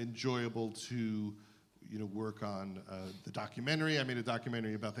enjoyable to work on the documentary. I made a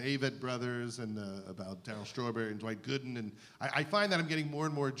documentary about the Avett brothers and about Darryl Strawberry and Dwight Gooden, and I find that I'm getting more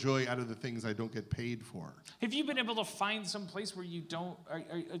and more joy out of the things I don't get paid for. Have you been able to find some place where you don't,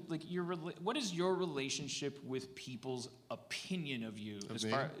 what is your relationship with people's opinion of you? Because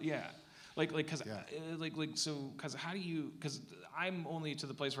how do you, because I'm only to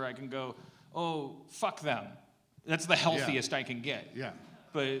the place where I can go, oh, fuck them. That's the healthiest I can get. Yeah.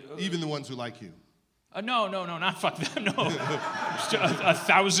 But even the ones who like you. No, not fuck them. No,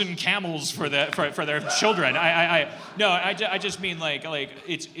 1,000 camels for their children. I just mean like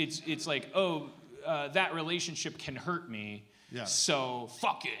it's like that relationship can hurt me. Yeah. So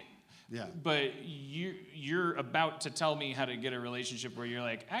fuck it. Yeah. But you're about to tell me how to get a relationship where you're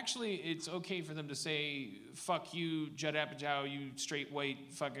like, actually, it's okay for them to say, fuck you, Judd Apatow, you straight white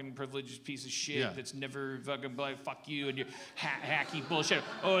fucking privileged piece of shit that's never fucking fuck you and your hacky bullshit.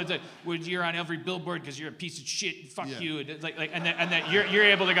 Oh, you're on every billboard because you're a piece of shit. Fuck you. And that you're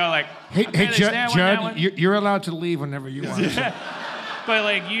able to go like, hey Judd, you're allowed to leave whenever you want. But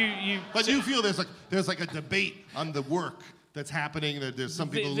like you. But you feel there's like a debate on the work that's happening. There's some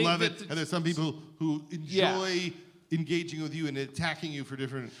people who love it, and there's some people who enjoy engaging with you and attacking you for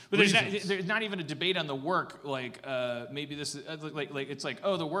different reasons. There's not even a debate on the work. Like maybe this is like it's like,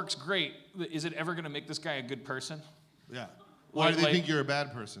 oh, the work's great. Is it ever going to make this guy a good person? Yeah. Why do they think you're a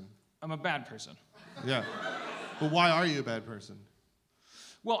bad person? I'm a bad person. Yeah. But why are you a bad person?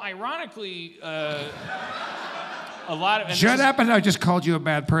 Well, ironically. A lot of Judd Apatow just called you a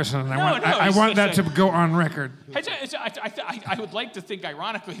bad person, and I want that to go on record. I would like to think,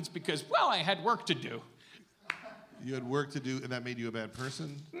 ironically, it's because, well, I had work to do. You had work to do, and that made you a bad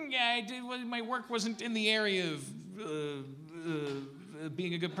person? Yeah, I did. Well, my work wasn't in the area of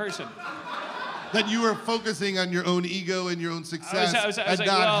being a good person. That you were focusing on your own ego and your own success and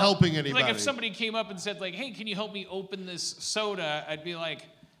not helping anybody. Like if somebody came up and said, like, hey, can you help me open this soda? I'd be like,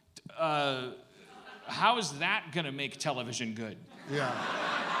 how is that going to make television good? Yeah.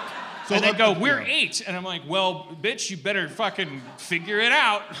 So and they go, we're 8. And I'm like, well, bitch, you better fucking figure it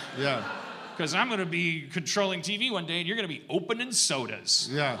out. Yeah. Because I'm going to be controlling TV one day, and you're going to be opening sodas.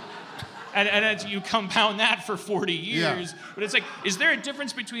 Yeah. And you compound that for 40 years. Yeah. But it's like, is there a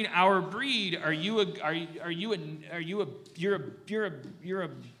difference between our breed? You're a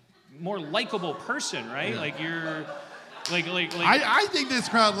more likable person, right? Yeah. Like you're. I think this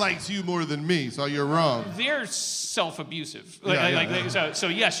crowd likes you more than me, so you're wrong. They're self-abusive. So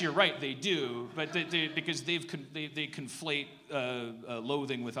yes, you're right, they do, but because they conflate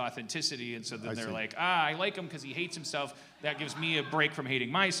loathing with authenticity, and so then they're like, I like him because he hates himself. That gives me a break from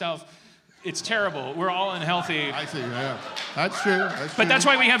hating myself. It's terrible. We're all unhealthy. I see, yeah. That's true. But that's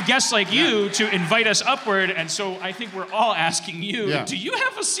why we have guests like you to invite us upward, and so I think we're all asking you, do you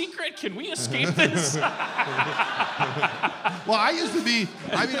have a secret? Can we escape this? Well, I think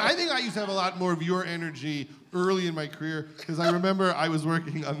I used to have a lot more of your energy early in my career, because I remember I was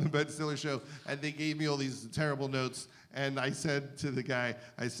working on the Ben Stiller show, and they gave me all these terrible notes, and I said to the guy,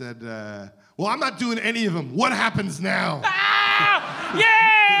 Well, I'm not doing any of them. What happens now? Ah!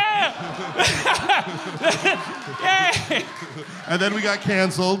 Yeah! Yay! And then we got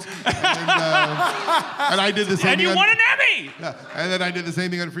canceled. And I did the same And thing. you won an Emmy! Yeah. And then I did the same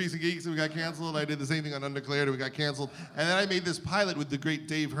thing on Freaks and Geeks, and we got canceled. I did the same thing on Undeclared, and we got canceled. And then I made this pilot with the great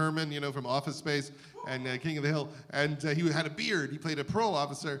Dave Herman, from Office Space and King of the Hill. And he had a beard. He played a parole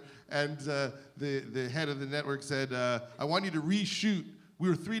officer. And the head of the network said, I want you to reshoot. We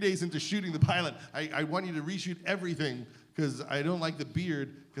were 3 days into shooting the pilot. I want you to reshoot everything because I don't like the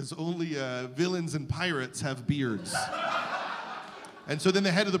beard because only villains and pirates have beards. And so then the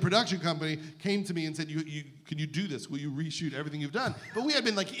head of the production company came to me and said, can you do this? Will you reshoot everything you've done? But we had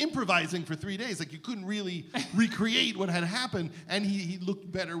been improvising for 3 days. You couldn't really recreate what had happened. And he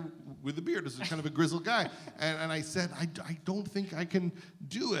looked better with the beard. This is kind of a grizzled guy. And I said, I don't think I can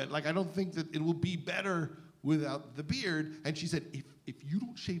do it. I don't think that it will be better without the beard. And she said, if you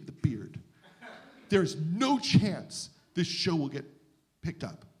don't shave the beard, there's no chance this show will get picked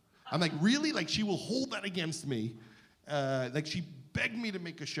up. I'm like, really? She will hold that against me. She begged me to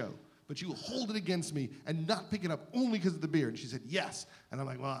make a show, but she will hold it against me and not pick it up only because of the beard. And she said, yes. And I'm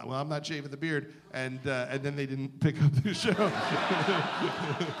like, well, I'm not shaving the beard. And then they didn't pick up the show.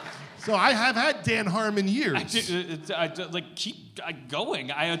 So I have had Dan Harmon years. Keep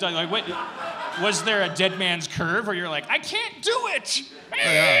going. Wait, was there a dead man's curve where you're like, I can't do it?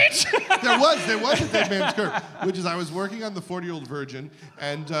 There was a dead man's curve, which is I was working on the 40-Year-Old Virgin,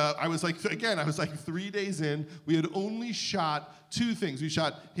 and I was 3 days in. We had only shot two things.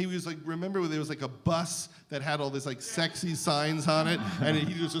 Remember there was a bus that had all this sexy signs on it, and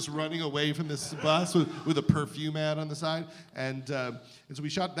he was just running away from this bus with a perfume ad on the side, and so we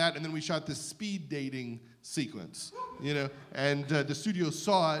shot that, and then we shot this speed dating sequence, and the studio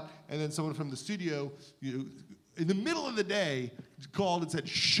saw it, and then someone from the studio, in the middle of the day, called and said,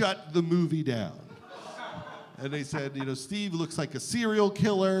 shut the movie down. And they said, Steve looks like a serial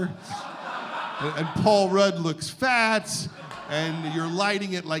killer, and Paul Rudd looks fat, and you're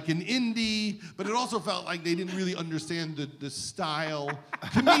lighting it like an indie, but it also felt like they didn't really understand the style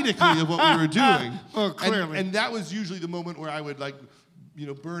comedically of what we were doing. Oh, clearly. And that was usually the moment where I would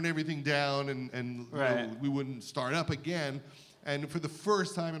burn everything down and right. we wouldn't start up again. And for the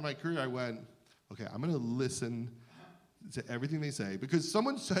first time in my career, I went, okay, I'm gonna listen to everything they say, because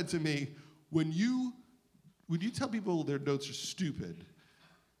someone said to me, when you tell people their notes are stupid,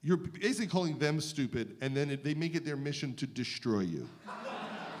 you're basically calling them stupid, and then they make it their mission to destroy you.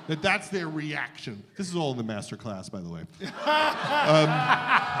 That's their reaction. This is all in the master class, by the way.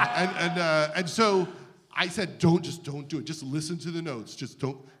 And so I said, don't do it. Just listen to the notes. Just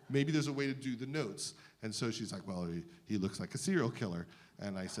don't. Maybe there's a way to do the notes. And so she's like, well, he looks like a serial killer.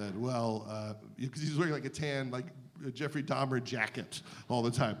 And I said, well, because he's wearing a tan, Jeffrey Dahmer jacket all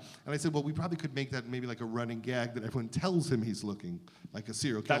the time. And I said, well, we probably could make that maybe a running gag that everyone tells him he's looking like a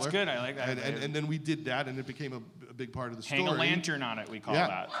serial killer. That's good, I like that. And then we did that, and it became a big part of the story. Hang a lantern on it, we call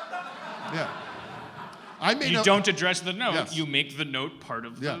that. Yeah. You don't address the note, Yes. You make the note part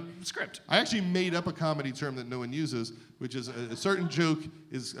of the script. I actually made up a comedy term that no one uses, which is a certain joke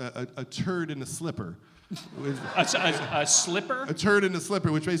is a turd in a slipper. A slipper? A turd in a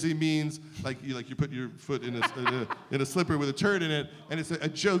slipper, which basically means you put your foot in a slipper with a turd in it, and it's a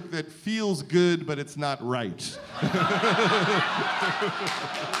joke that feels good, but it's not right.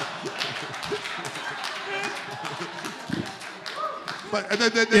 But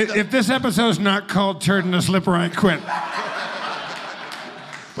If this episode's not called Turd in a Slipper, I quit.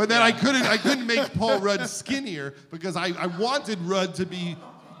 But then I couldn't make Paul Rudd skinnier because I wanted Rudd to be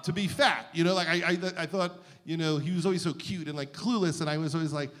fat. I thought, he was always so cute and Clueless, and I was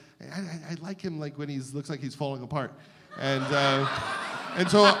always I like him when he looks like he's falling apart. And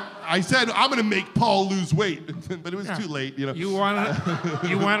so I said, I'm going to make Paul lose weight, but it was too late. You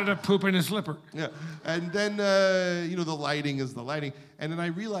wanted to poop in a slipper. Yeah, and then the lighting is the lighting, and then I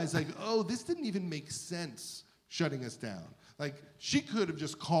realized this didn't even make sense shutting us down. She could have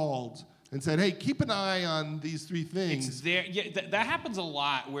just called and said, hey, keep an eye on these three things. It's there. Yeah, that happens a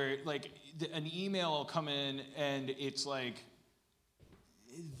lot where an email will come in and it's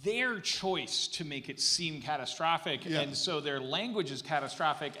their choice to make it seem catastrophic, and so their language is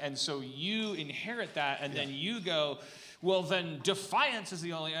catastrophic, and so you inherit that, and then you go, well, then defiance is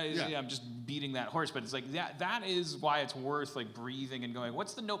the only. I'm just beating that horse, but it's that is why it's worth breathing and going,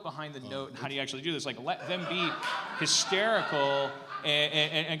 what's the note behind the note, and how do you actually do this? Let them be hysterical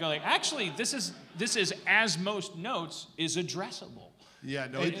and go actually, this is as most notes is addressable. Yeah,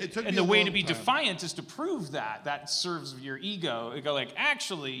 no, it took me and the a way long to be time. defiant is to prove that serves your ego. You go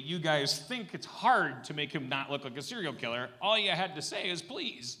actually, you guys think it's hard to make him not look like a serial killer. All you had to say is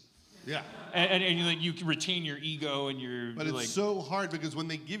please. Yeah. And you retain your ego and your. But it's so hard because when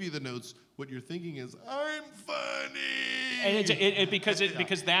they give you the notes, what you're thinking is, I'm funny. And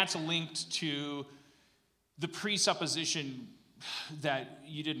because that's linked to the presupposition that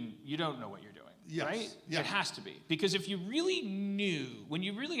you don't know what you're doing, right? Yeah. It has to be, because if you really knew, when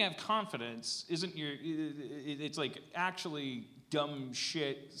you really have confidence, it's like actually dumb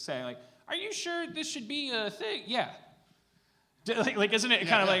shit saying like, are you sure this should be a thing? Yeah. Like isn't it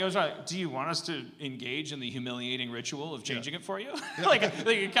kind of like, I was like, do you want us to engage in the humiliating ritual of changing it for you? like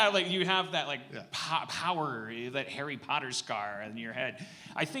kind of like you have that power, that Harry Potter scar in your head.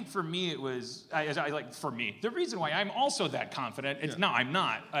 I think for me it was, for me, the reason why I'm also that confident, no, I'm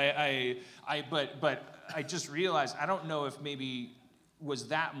not. But I just realized, I don't know if maybe was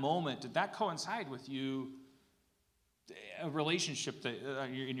that moment, did that coincide with you? A relationship that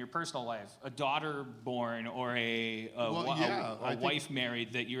in your personal life, a daughter born or a wife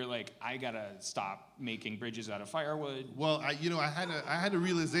married, that you're like, I gotta stop making bridges out of firewood. Well, I had a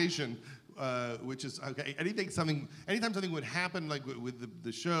realization, which is okay. Anytime something would happen, like with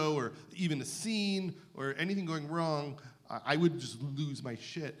the show or even a scene or anything going wrong, I would just lose my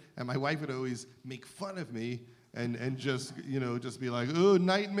shit, and my wife would always make fun of me. And just be like, oh,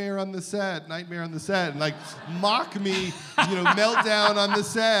 nightmare on the set, and like mock me, meltdown on the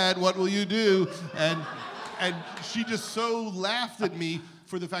set. What will you do? And she just so laughed at me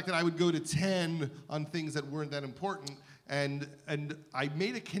for the fact that I would go to 10 on things that weren't that important. And I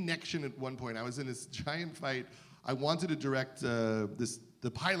made a connection at one point. I was in this giant fight. I wanted to direct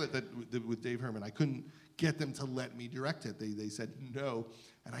the pilot with Dave Herman. I couldn't get them to let me direct it. They said no,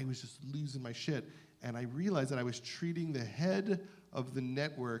 and I was just losing my shit. And I realized that I was treating the head of the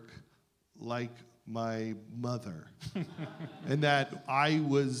network like my mother. And that I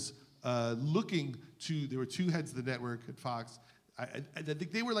was looking to, there were two heads of the network at Fox. I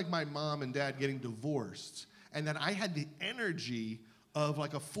think they were like my mom and dad getting divorced. And that I had the energy of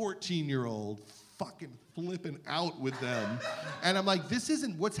like a 14-year-old fucking flipping out with them. And I'm like, this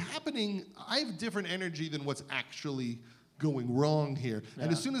isn't what's happening. I have different energy than what's actually going wrong here. Yeah.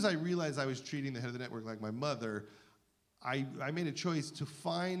 And as soon as I realized I was treating the head of the network like my mother, I made a choice to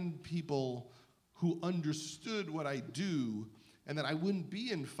find people who understood what I do, and that I wouldn't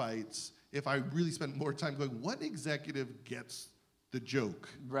be in fights if I really spent more time going, what executive gets the joke?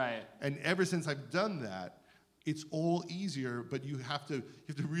 Right. And ever since I've done that, it's all easier, but you have to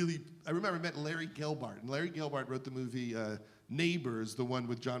really, I remember I met Larry Gelbart, and Larry Gelbart wrote the movie Neighbors, the one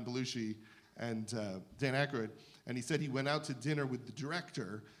with John Belushi and Dan Aykroyd. And he said he went out to dinner with the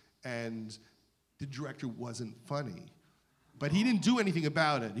director, and the director wasn't funny. But he didn't do anything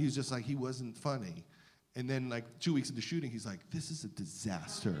about it. He was just like, he wasn't funny. And then like 2 weeks into shooting, he's like, this is a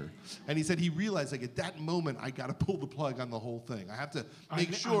disaster. And he said he realized, like, at that moment, I got to pull the plug on the whole thing. I have to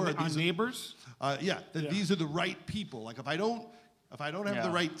make sure. On Neighbors? These are the right people. Like, if I don't have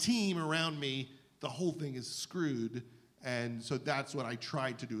the right team around me, the whole thing is screwed. And so that's what I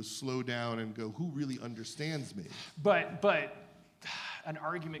tried to do, is slow down and go, who really understands me? But an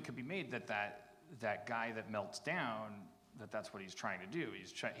argument could be made that guy that melts down, that's what he's trying to do.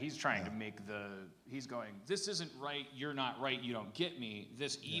 He's trying to make he's going, this isn't right, you're not right, you don't get me.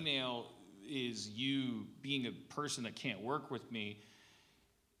 This email is you being a person that can't work with me.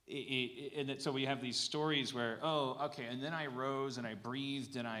 So we have these stories where, and then I rose and I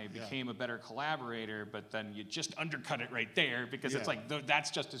breathed and I became a better collaborator, but then you just undercut it right there, because it's like, that's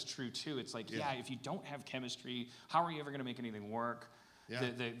just as true too. It's like, if you don't have chemistry, how are you ever going to make anything work? Yeah.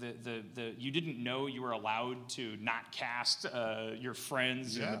 You didn't know you were allowed to not cast your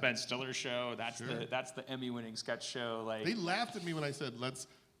friends in the Ben Stiller show. That's the Emmy-winning sketch show. Like, they laughed at me when I said, let's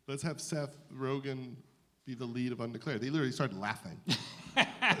have Seth Rogen be the lead of Undeclared. They literally started laughing.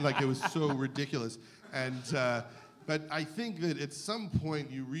 Like, it was so ridiculous. And but I think that at some point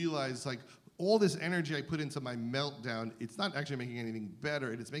you realize, like, all this energy I put into my meltdown, it's not actually making anything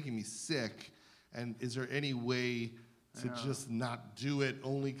better, and it's making me sick. And is there any way to just not do it,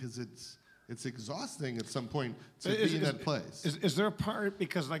 only because it's exhausting at some point to be in that place? Is there a part,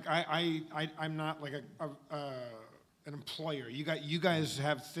 because like I'm not like an employer. You guys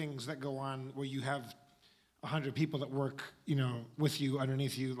have things that go on where you have 100 people that work, with you,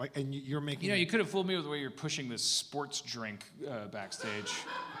 underneath you, like, and you're making. You could have fooled me with the way you're pushing this sports drink backstage.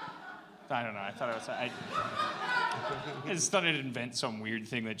 I don't know. I thought I just thought I'd invent some weird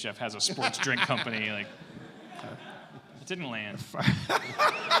thing that Jeff has a sports drink company. Like, it didn't land.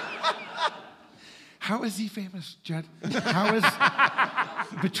 How is he famous, Jed? How is,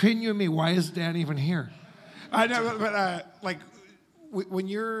 between you and me, why is Dan even here? I know, but like, when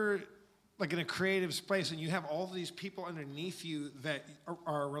you're like in a creative space and you have all these people underneath you that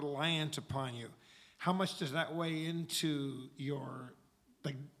are reliant upon you, how much does that weigh into your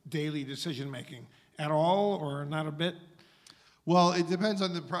like daily decision making at all, or not a bit? Well, it depends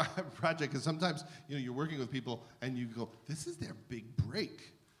on the project, because sometimes you're working with people and you go, this is their big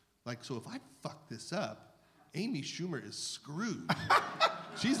break. Like, so if I fuck this up, Amy Schumer is screwed.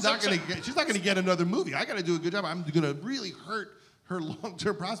 She's not gonna get another movie. I got to do a good job. I'm gonna really hurt her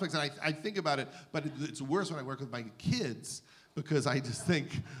long-term prospects. And I think about it, but it's worse when I work with my kids, because I just think,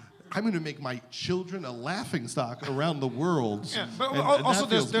 I'm going to make my children a laughingstock around the world. Yeah, but also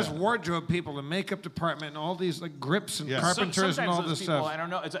there's wardrobe people, the makeup department, and all these like grips and carpenters and all this stuff. I don't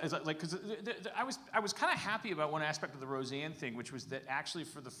know. It's like, because I was kind of happy about one aspect of the Roseanne thing, which was that actually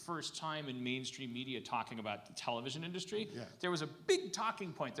for the first time in mainstream media talking about the television industry, there was a big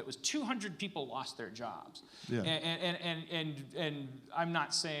talking point that was 200 people lost their jobs. Yeah. And I'm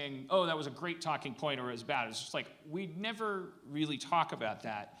not saying, oh, that was a great talking point or it was bad. It's just like, we never really talk about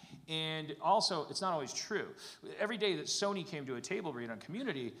that. And also, it's not always true. Every day that Sony came to a table read on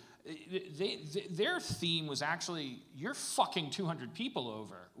Community, their theme was actually, you're fucking 200 people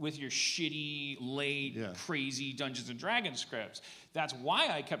over with your shitty, late, crazy Dungeons & Dragons scripts. That's why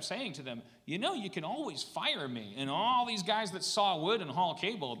I kept saying to them, you can always fire me, and all these guys that saw Wood and Hall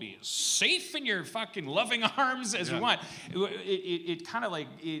Cable will be as safe in your fucking loving arms as we want. It kind of like,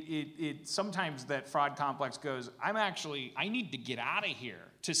 it sometimes that fraud complex goes, I need to get out of here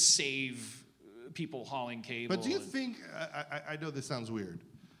to save people hauling cable. But do you think, I know this sounds weird,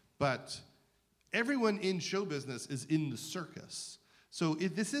 but everyone in show business is in the circus. So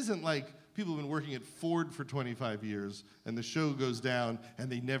this isn't like people have been working at Ford for 25 years and the show goes down and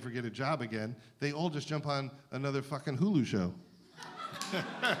they never get a job again. They all just jump on another fucking Hulu show.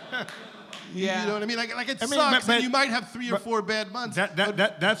 You know what I mean? Like it sucks, and you might have 3 or 4 bad months.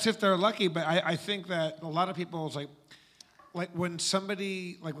 That's if they're lucky, but I think that a lot of people, it's like when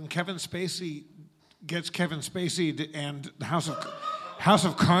somebody, like when Kevin Spacey gets Kevin Spacey and the House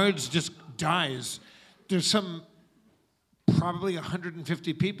of Cards just dies, there's some probably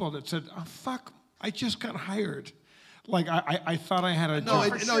 150 people that said, oh, fuck, I just got hired. Like, I thought I had a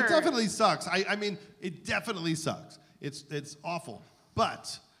job. It definitely sucks. I mean, it definitely sucks. It's awful.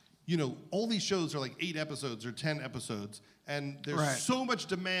 But, all these shows are like 8 episodes or 10 episodes, and there's so much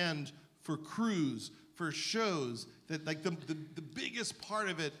demand for crews, for shows, that like the biggest part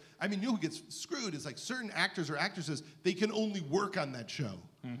of it, I mean, who gets screwed is like certain actors or actresses, they can only work on that show.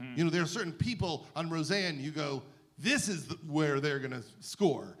 Mm-hmm. There are certain people on Roseanne, you go, this is where they're going to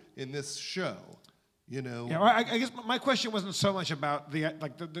score in this show. Yeah, well, I guess my question wasn't so much about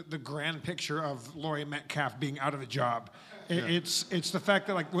the grand picture of Laurie Metcalf being out of a job. It's the fact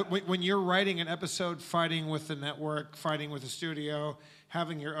that like when you're writing an episode, fighting with the network, fighting with the studio,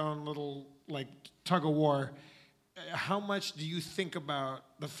 having your own little like tug of war, how much do you think about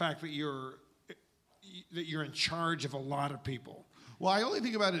the fact that you're in charge of a lot of people? Well, I only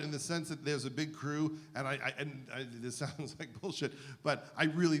think about it in the sense that there's a big crew, and this sounds like bullshit, but I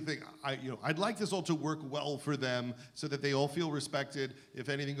really think I'd like this all to work well for them, so that they all feel respected. If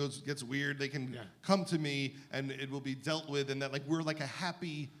anything gets weird, they can come to me, and it will be dealt with, and that like we're like a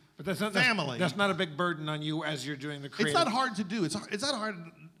happy family. That's not a big burden on you as you're doing the creative. It's not hard to do. It's not hard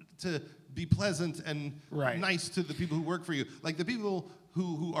to be pleasant and nice to the people who work for you. Like the people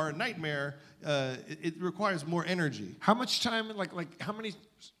who are a nightmare, it requires more energy. How much time, like how many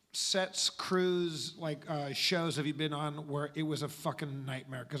sets, crews, shows have you been on where it was a fucking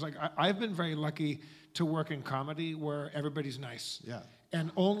nightmare? Because I've been very lucky to work in comedy where everybody's nice. Yeah.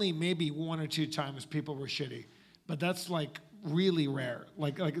 And only maybe 1 or 2 times people were shitty. But that's like really rare.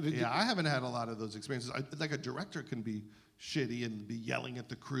 I haven't had a lot of those experiences. Like a director can be shitty and be yelling at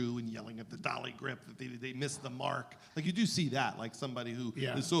the crew and yelling at the dolly grip that they missed the mark. Like you do see that, like somebody who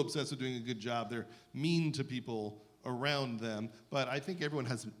is so obsessed with doing a good job, they're mean to people around them. But I think everyone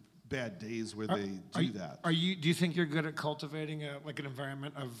has bad days where they do that. Do you think you're good at cultivating an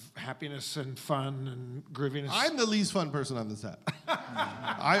environment of happiness and fun and grooviness? I'm the least fun person on the set.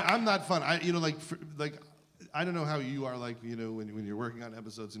 I'm not fun. I don't know how you are when you're working on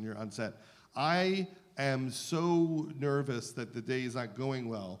episodes and you're on set. I am so nervous that the day is not going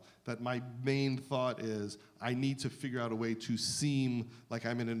well that my main thought is I need to figure out a way to seem like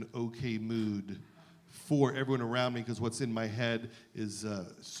I'm in an okay mood for everyone around me, because what's in my head is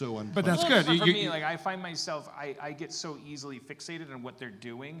so unpleasant. But that's good. For me, I find myself, I get so easily fixated on what they're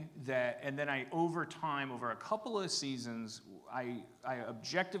doing and then over time, over a couple of seasons, I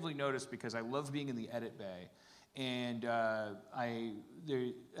objectively notice, because I love being in the edit bay, and I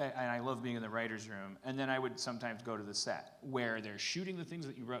love being in the writer's room. And then I would sometimes go to the set where they're shooting the things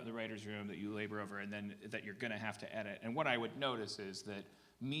that you wrote in the writer's room that you labor over, and then that you're gonna have to edit. And what I would notice is that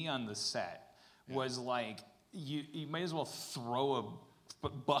me on the set was like, you might as well throw a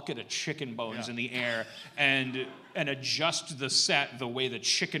bucket of chicken bones in the air and adjust the set the way the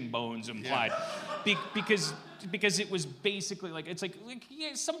chicken bones implied, because it was basically like, it's like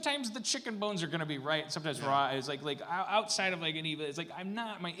yeah, sometimes the chicken bones are gonna be right, sometimes raw. It's like outside of like any, it's like I'm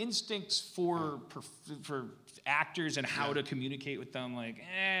not, my instincts for actors and how to communicate with them, like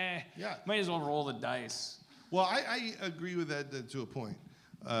might as well roll the dice. Well, I agree with that to a point.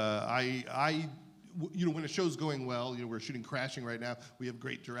 When a show's going well, we're shooting Crashing right now. We have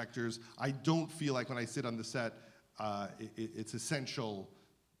great directors. I don't feel like when I sit on the set, it's essential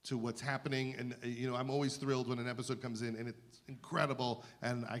to what's happening. And I'm always thrilled when an episode comes in and it's incredible,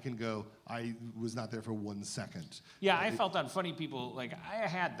 and I can go, I was not there for 1 second. Yeah, I felt on Funny People, like I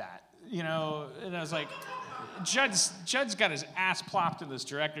had that, and I was like, Judd's got his ass plopped in this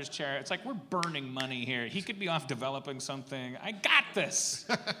director's chair. It's like, we're burning money here. He could be off developing something. I got this.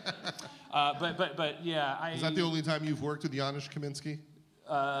 But yeah, Is that the only time you've worked with Janusz Kaminski?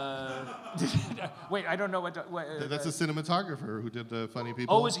 Wait, I don't know what. That's a cinematographer who did Funny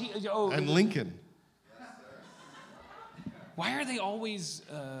People. Oh, is he? Oh, and Lincoln. Why are they always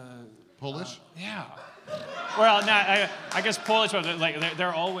Polish? Yeah. Well, no, I guess Polish, but like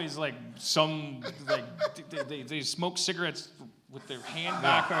they're always like some like they smoke cigarettes with their hand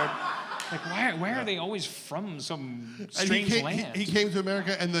back, or like why are they always from some strange land? He came to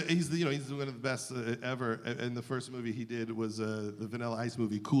America, and he's one of the best ever. And the first movie he did was the Vanilla Ice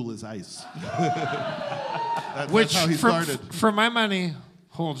movie, Cool as Ice. Which, that's how he started. For my money,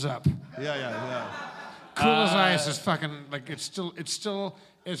 holds up. Yeah. Cool as Ice is fucking like it's still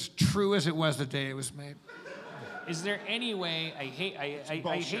as true as it was the day it was made. Is there any way? I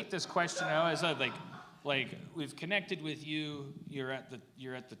hate this question. I always said like we've connected with you. You're at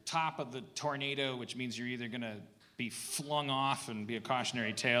the top of the tornado, which means you're either gonna be flung off and be a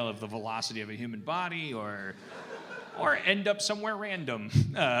cautionary tale of the velocity of a human body, or end up somewhere random.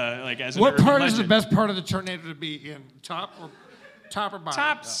 Like as an what urban part legend. is the best part of the tornado to be in? Top or bottom?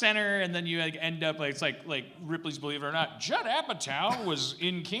 Top center, and then you end up it's like Ripley's Believe It or Not. Judd Apatow was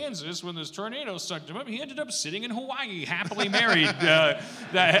in Kansas when this tornado sucked him up. He ended up sitting in Hawaii, happily married,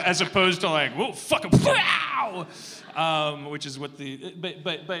 as opposed to like, whoa, fuck him, wow, which is what the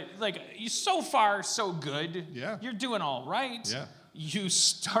but like you so far so good. Yeah, you're doing all right. Yeah. You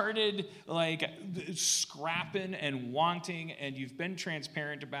started like scrapping and wanting, and you've been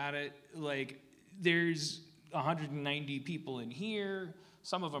transparent about it. Like there's 190 people in here.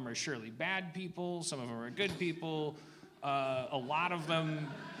 Some of them are surely bad people. Some of them are good people. A lot of them.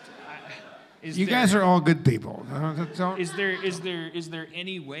 Guys are all good people. Is there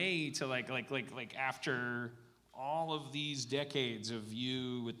any way to like after all of these decades of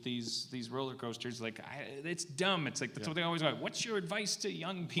you with these roller coasters, it's dumb. It's like that's what they always want. What's your advice to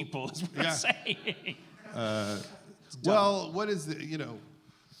young people? Is what I'm saying. Well, what is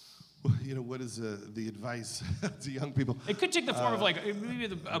what is the advice to young people? It could take the form of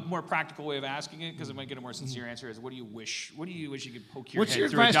maybe a more practical way of asking it, because it might get a more sincere answer. Is what do you wish you could poke your head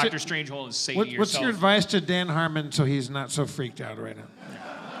through a Dr. Strange hole and say to yourself? What's your advice to Dan Harmon so he's not so freaked out right now?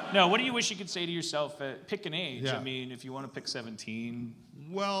 No, what do you wish you could say to yourself? Pick an age. Yeah. I mean, if you want to pick 17.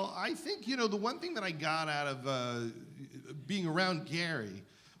 Well, I think the one thing that I got out of being around Gary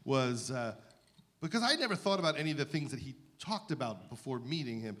was because I never thought about any of the things that he talked about before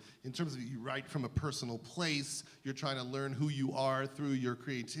meeting him, in terms of you write from a personal place, you're trying to learn who you are through your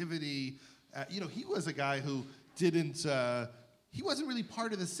creativity. He was a guy who didn't, he wasn't really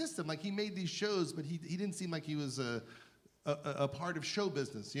part of the system. Like, he made these shows, but he didn't seem like he was a part of show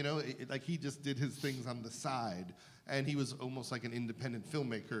business, like he just did his things on the side, and he was almost like an independent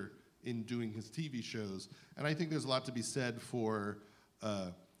filmmaker in doing his TV shows. And I think there's a lot to be said for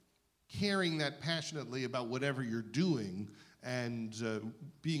caring that passionately about whatever you're doing, and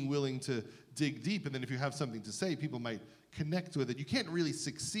being willing to dig deep. And then if you have something to say, people might connect with it. You can't really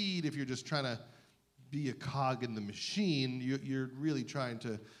succeed if you're just trying to be a cog in the machine. You're really trying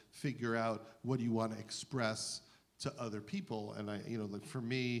to figure out what you want to express to other people. And for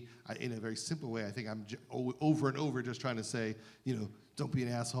me, in a very simple way, I think I'm over and over just trying to say, don't be an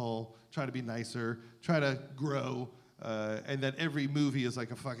asshole, try to be nicer, try to grow. and that every movie is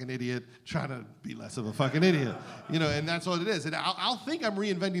like a fucking idiot trying to be less of a fucking idiot, and that's all it is. And I'll think I'm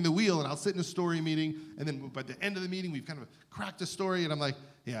reinventing the wheel, and I'll sit in a story meeting, and then by the end of the meeting, we've kind of cracked a story, and I'm like,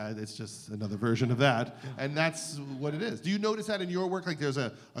 yeah, it's just another version of that, and that's what it is. Do you notice that in your work? Like there's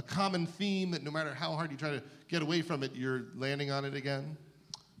a common theme that no matter how hard you try to get away from it, you're landing on it again?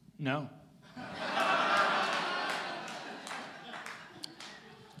 No.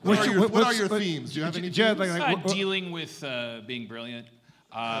 What are your themes? Do you have any Jed, themes? Dealing with being brilliant.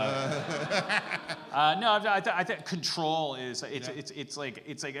 I think control is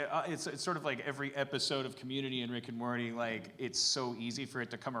it's sort of like every episode of Community and Rick and Morty. Like it's so easy for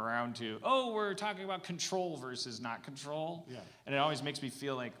it to come around to we're talking about control versus not control, and it always makes me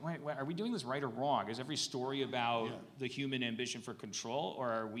feel like wait, are we doing this right or wrong? Is every story about the human ambition for control, or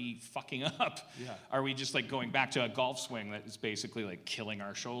are we fucking up? Are we just like going back to a golf swing that is basically like killing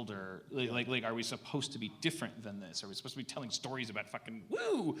our shoulder? Like are we supposed to be different than this? Are we supposed to be telling stories about fucking woo?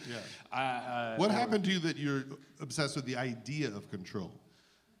 What happened to you that you're obsessed with the idea of control?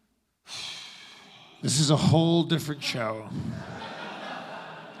 This is a whole different show.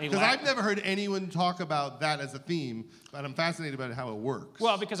 Because I've never heard anyone talk about that as a theme, but I'm fascinated about how it works.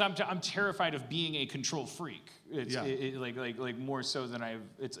 Well, because I'm terrified of being a control freak. It's like more so than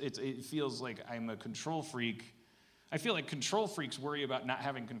it feels like I'm a control freak. I feel like control freaks worry about not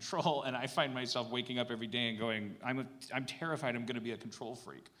having control, and I find myself waking up every day and going, I'm terrified I'm going to be a control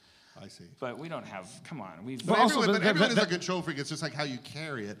freak. I see. But we don't have, come on. But everyone is a control freak. It's just like how you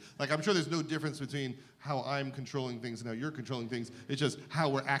carry it. Like I'm sure there's no difference between how I'm controlling things and how you're controlling things. It's just how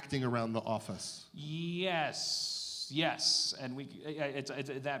we're acting around the office. Yes, and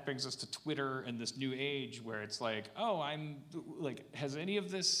that brings us to Twitter and this new age where it's like, has any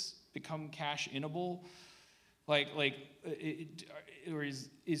of this become cash-inable? Or is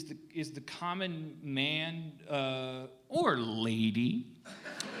the common man or lady?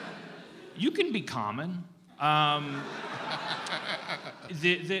 You can be common. Can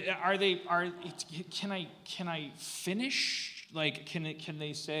I finish? Like, can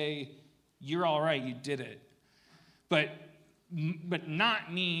they say, you're all right, you did it, but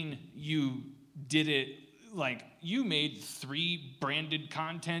not mean you did it. Like you made 3 branded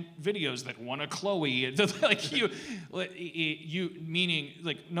content videos that won a Chloe. Like you meaning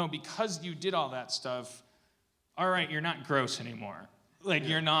like no, because you did all that stuff. All right, you're not gross anymore. Like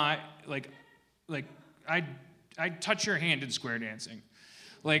you're not like I'd touch your hand in square dancing.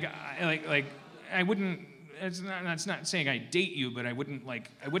 I wouldn't. That's not saying I date you, but I wouldn't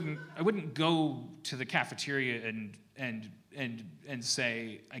go to the cafeteria and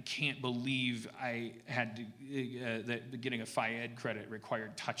say I can't believe I had to that getting a Phi Ed credit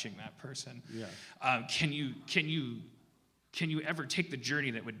required touching that person. Can you ever take the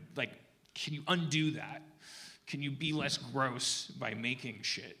journey that would can you undo that? Can you be less gross by making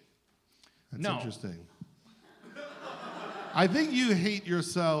shit? That's no. Interesting. I think you hate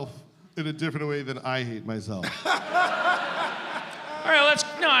yourself in a different way than I hate myself. All right,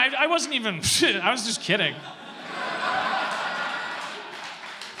 I wasn't even, I was just kidding.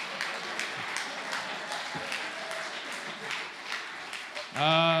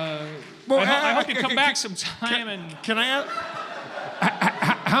 I hope you come back sometime Can I ask,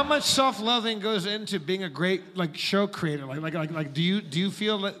 how much self-loathing goes into being a great show creator? Do you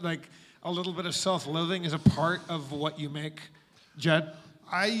feel like a little bit of self-loathing is a part of what you make, Jed?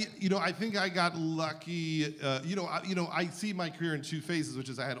 I think I got lucky. I see my career in 2 phases, which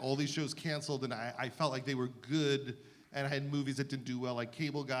is I had all these shows canceled, and I felt like they were good, and I had movies that didn't do well, like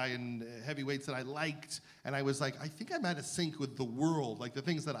Cable Guy and Heavyweights that I liked, and I was like, I think I'm out of sync with the world. Like the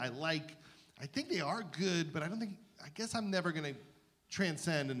things that I like, I think they are good, but I guess I'm never gonna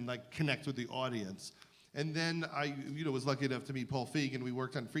transcend and connect with the audience. And then I was lucky enough to meet Paul Feig, and we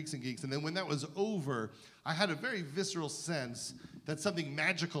worked on Freaks and Geeks. And then when that was over, I had a very visceral sense that something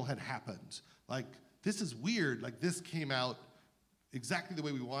magical had happened. Like, this is weird. Like, this came out exactly the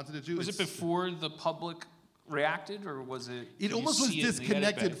way we wanted it to. Was it before the public reacted, or was it? It almost was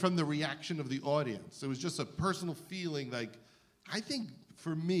disconnected from the reaction of the audience. It was just a personal feeling like, I think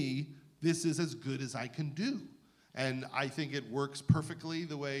for me, this is as good as I can do. And I think it works perfectly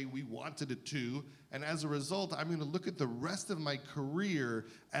the way we wanted it to. And as a result, I'm going to look at the rest of my career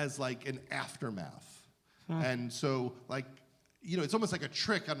as an aftermath. And so, it's almost like a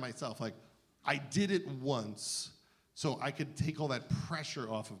trick on myself. Like, I did it once, so I could take all that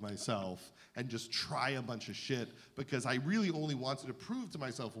pressure off of myself and just try a bunch of shit, because I really only wanted to prove to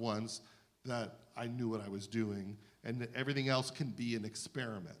myself once that I knew what I was doing, and that everything else can be an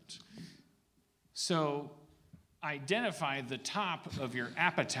experiment. So, identify the top of your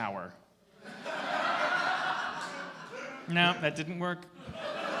Apatower. No, that didn't work.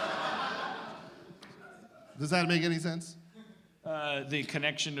 Does that make any sense? The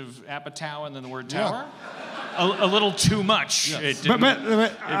connection of Apatow and then the word tower? A little too much. Yes. It didn't,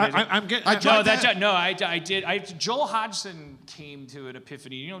 I'm getting. I did. Joel Hodgson came to an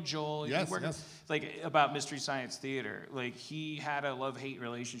epiphany. You know Joel? Yes. Like about Mystery Science Theater. Like he had a love-hate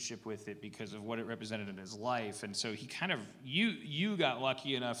relationship with it because of what it represented in his life. And so he kind of, you got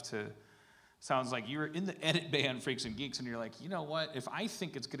lucky enough to, sounds like you were in the edit bay on Freaks and Geeks and you're like, you know what? If I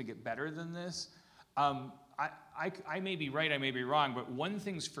think it's going to get better than this, I may be right, I may be wrong, but one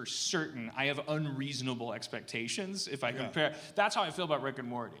thing's for certain, I have unreasonable expectations if I compare. That's how I feel about Rick and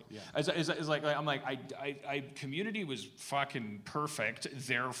Morty. Yeah. I'm like, Community was fucking perfect,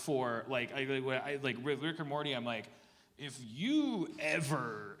 therefore, like Rick and Morty, I'm like, if you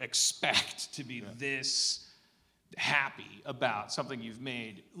ever expect to be this happy about something you've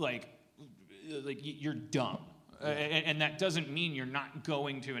made, like you're dumb. And that doesn't mean you're not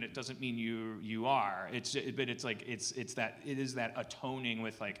going to, and it doesn't mean you are. It is that atoning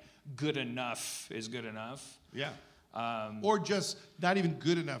with like good enough is good enough. Yeah. Or just not even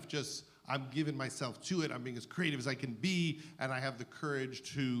good enough. Just I'm giving myself to it. I'm being as creative as I can be, and I have the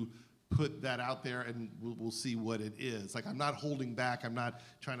courage to put that out there, and we'll see what it is. Like I'm not holding back. I'm not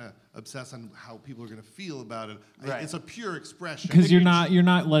trying to obsess on how people are going to feel about it. Right. It's a pure expression. Because you're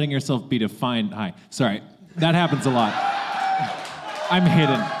not letting yourself be defined. Hi, sorry. That happens a lot. I'm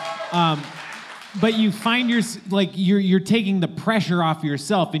hidden. But you find you're taking the pressure off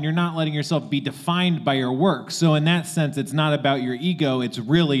yourself and you're not letting yourself be defined by your work. So in that sense, it's not about your ego. It's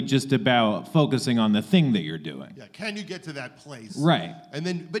really just about focusing on the thing that you're doing. Yeah, can you get to that place? Right. And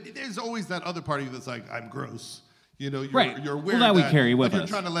then, but there's always that other part of you that's like, I'm gross. You're right. You're aware that of we carry with you're us.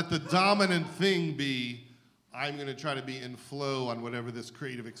 trying to let the dominant thing be, I'm going to try to be in flow on whatever this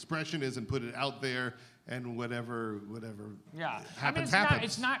creative expression is and put it out there. And whatever happens.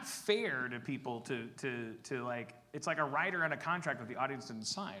 It's not fair to people to like. It's like a writer on a contract with the audience didn't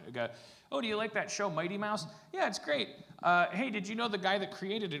sign. They go, oh, do you like that show Mighty Mouse? Yeah, it's great. Hey, did you know the guy that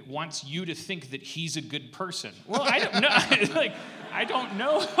created it wants you to think that he's a good person? Well, I don't know. I don't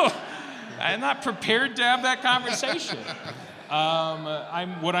know. I'm not prepared to have that conversation.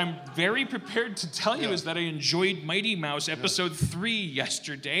 What I'm very prepared to tell you is that I enjoyed Mighty Mouse episode 3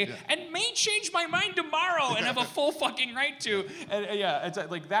 yesterday and may change my mind tomorrow and have a full fucking right to. And it's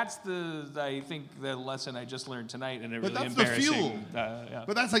like that's I think the lesson I just learned tonight, and it really embarrassing. But that's the fuel.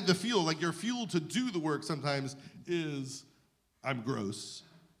 But that's like the fuel. Like your fuel to do the work sometimes is, I'm gross.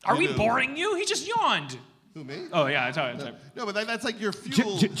 Are we boring you? He just yawned. Who, me? Oh yeah, it's no, but that's like your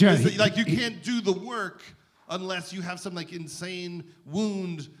fuel. Like you can't do the work unless you have some like insane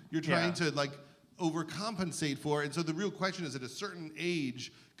wound you're trying to like overcompensate for. And so the real question is, at a certain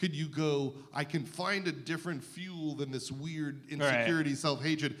age, could you go, I can find a different fuel than this weird insecurity,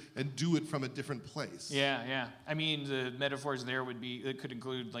 self-hatred, and do it from a different place? Yeah. I mean, the metaphors there it could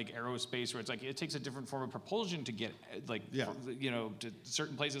include like aerospace, where it's like it takes a different form of propulsion to get to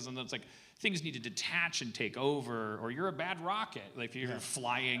certain places, and it's like things need to detach and take over, or you're a bad rocket, like you're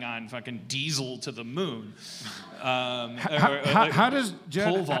flying on fucking diesel to the moon. How does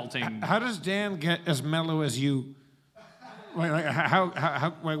pole vaulting? How does Dan get as mellow as you?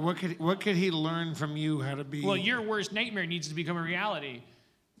 What could he learn from you how to be? Well, your worst nightmare needs to become a reality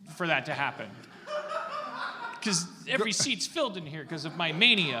for that to happen. Because every seat's filled in here because of my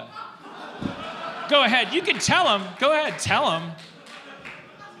mania. Go ahead, you can tell him. Go ahead, tell him.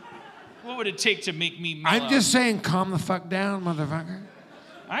 What would it take to make me mellow? I'm just saying, calm the fuck down, motherfucker.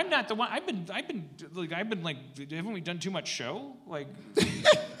 I'm not the one. I've been like, haven't we done too much show? Like, I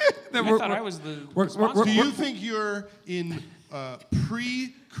thought I was the responsible. Do you think you're in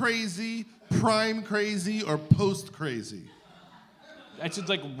pre-crazy, prime crazy, or post-crazy? It's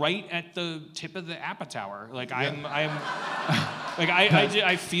like right at the tip of the Apatow. Like I'm like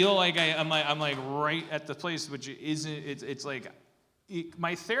I feel like I'm like right at the place, which isn't. It's like.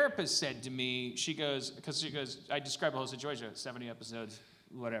 My therapist said to me, she goes, I described the whole situation, 70 episodes,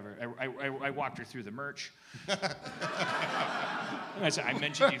 whatever. I walked her through the merch. I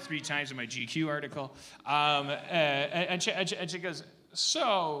mentioned you 3 times in my GQ article. And she goes,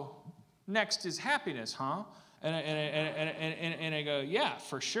 so next is happiness, huh? And I go, yeah,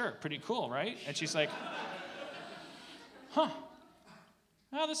 for sure, pretty cool, right? And she's like, huh,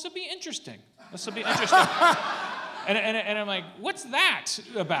 well, this will be interesting. And I'm like, what's that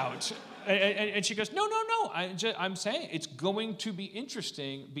about? And she goes, no. I'm saying it's going to be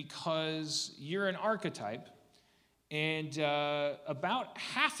interesting because you're an archetype, and about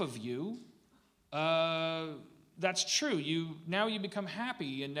half of you that's true. Now you become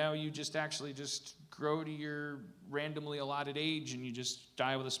happy, and now you just actually just grow to your randomly allotted age, and you just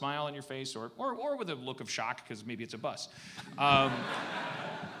die with a smile on your face, or with a look of shock because maybe it's a bus. But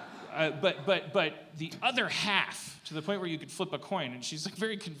the other half, to the point where you could flip a coin, and she's like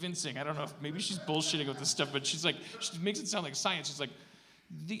very convincing. I don't know if maybe she's bullshitting with this stuff, but she's like, she makes it sound like science. She's like,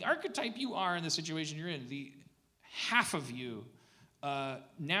 the archetype you are in the situation you're in, the half of you,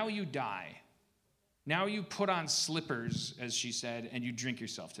 now you die. Now you put on slippers, as she said, and you drink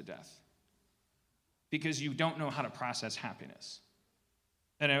yourself to death. Because you don't know how to process happiness.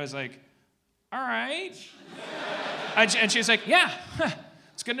 And I was like, all right. And she was like, yeah,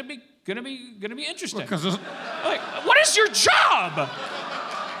 it's gonna be interesting. Well, like, what is your job?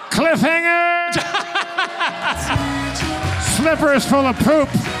 Cliffhanger! Slippers full of poop.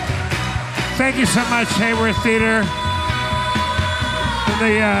 Thank you so much, Hayworth Theater.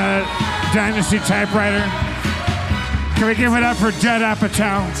 The Dynasty Typewriter. Can we give it up for Judd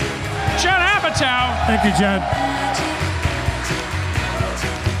Apatow? Judd Apatow! Thank you, Judd.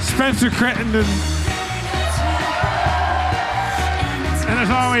 Spencer Crittenden. And as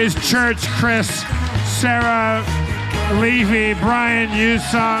always, Church, Chris, Sarah, Levy, Brian,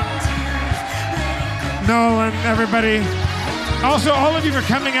 Yusong, Nolan, everybody. Also, all of you for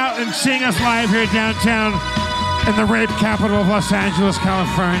coming out and seeing us live here downtown in the rape capital of Los Angeles,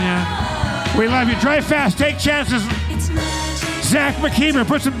 California. We love you. Drive fast, take chances. Zach McKeever,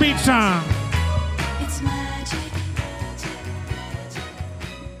 put some beats on.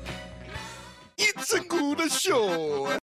 It's a good show.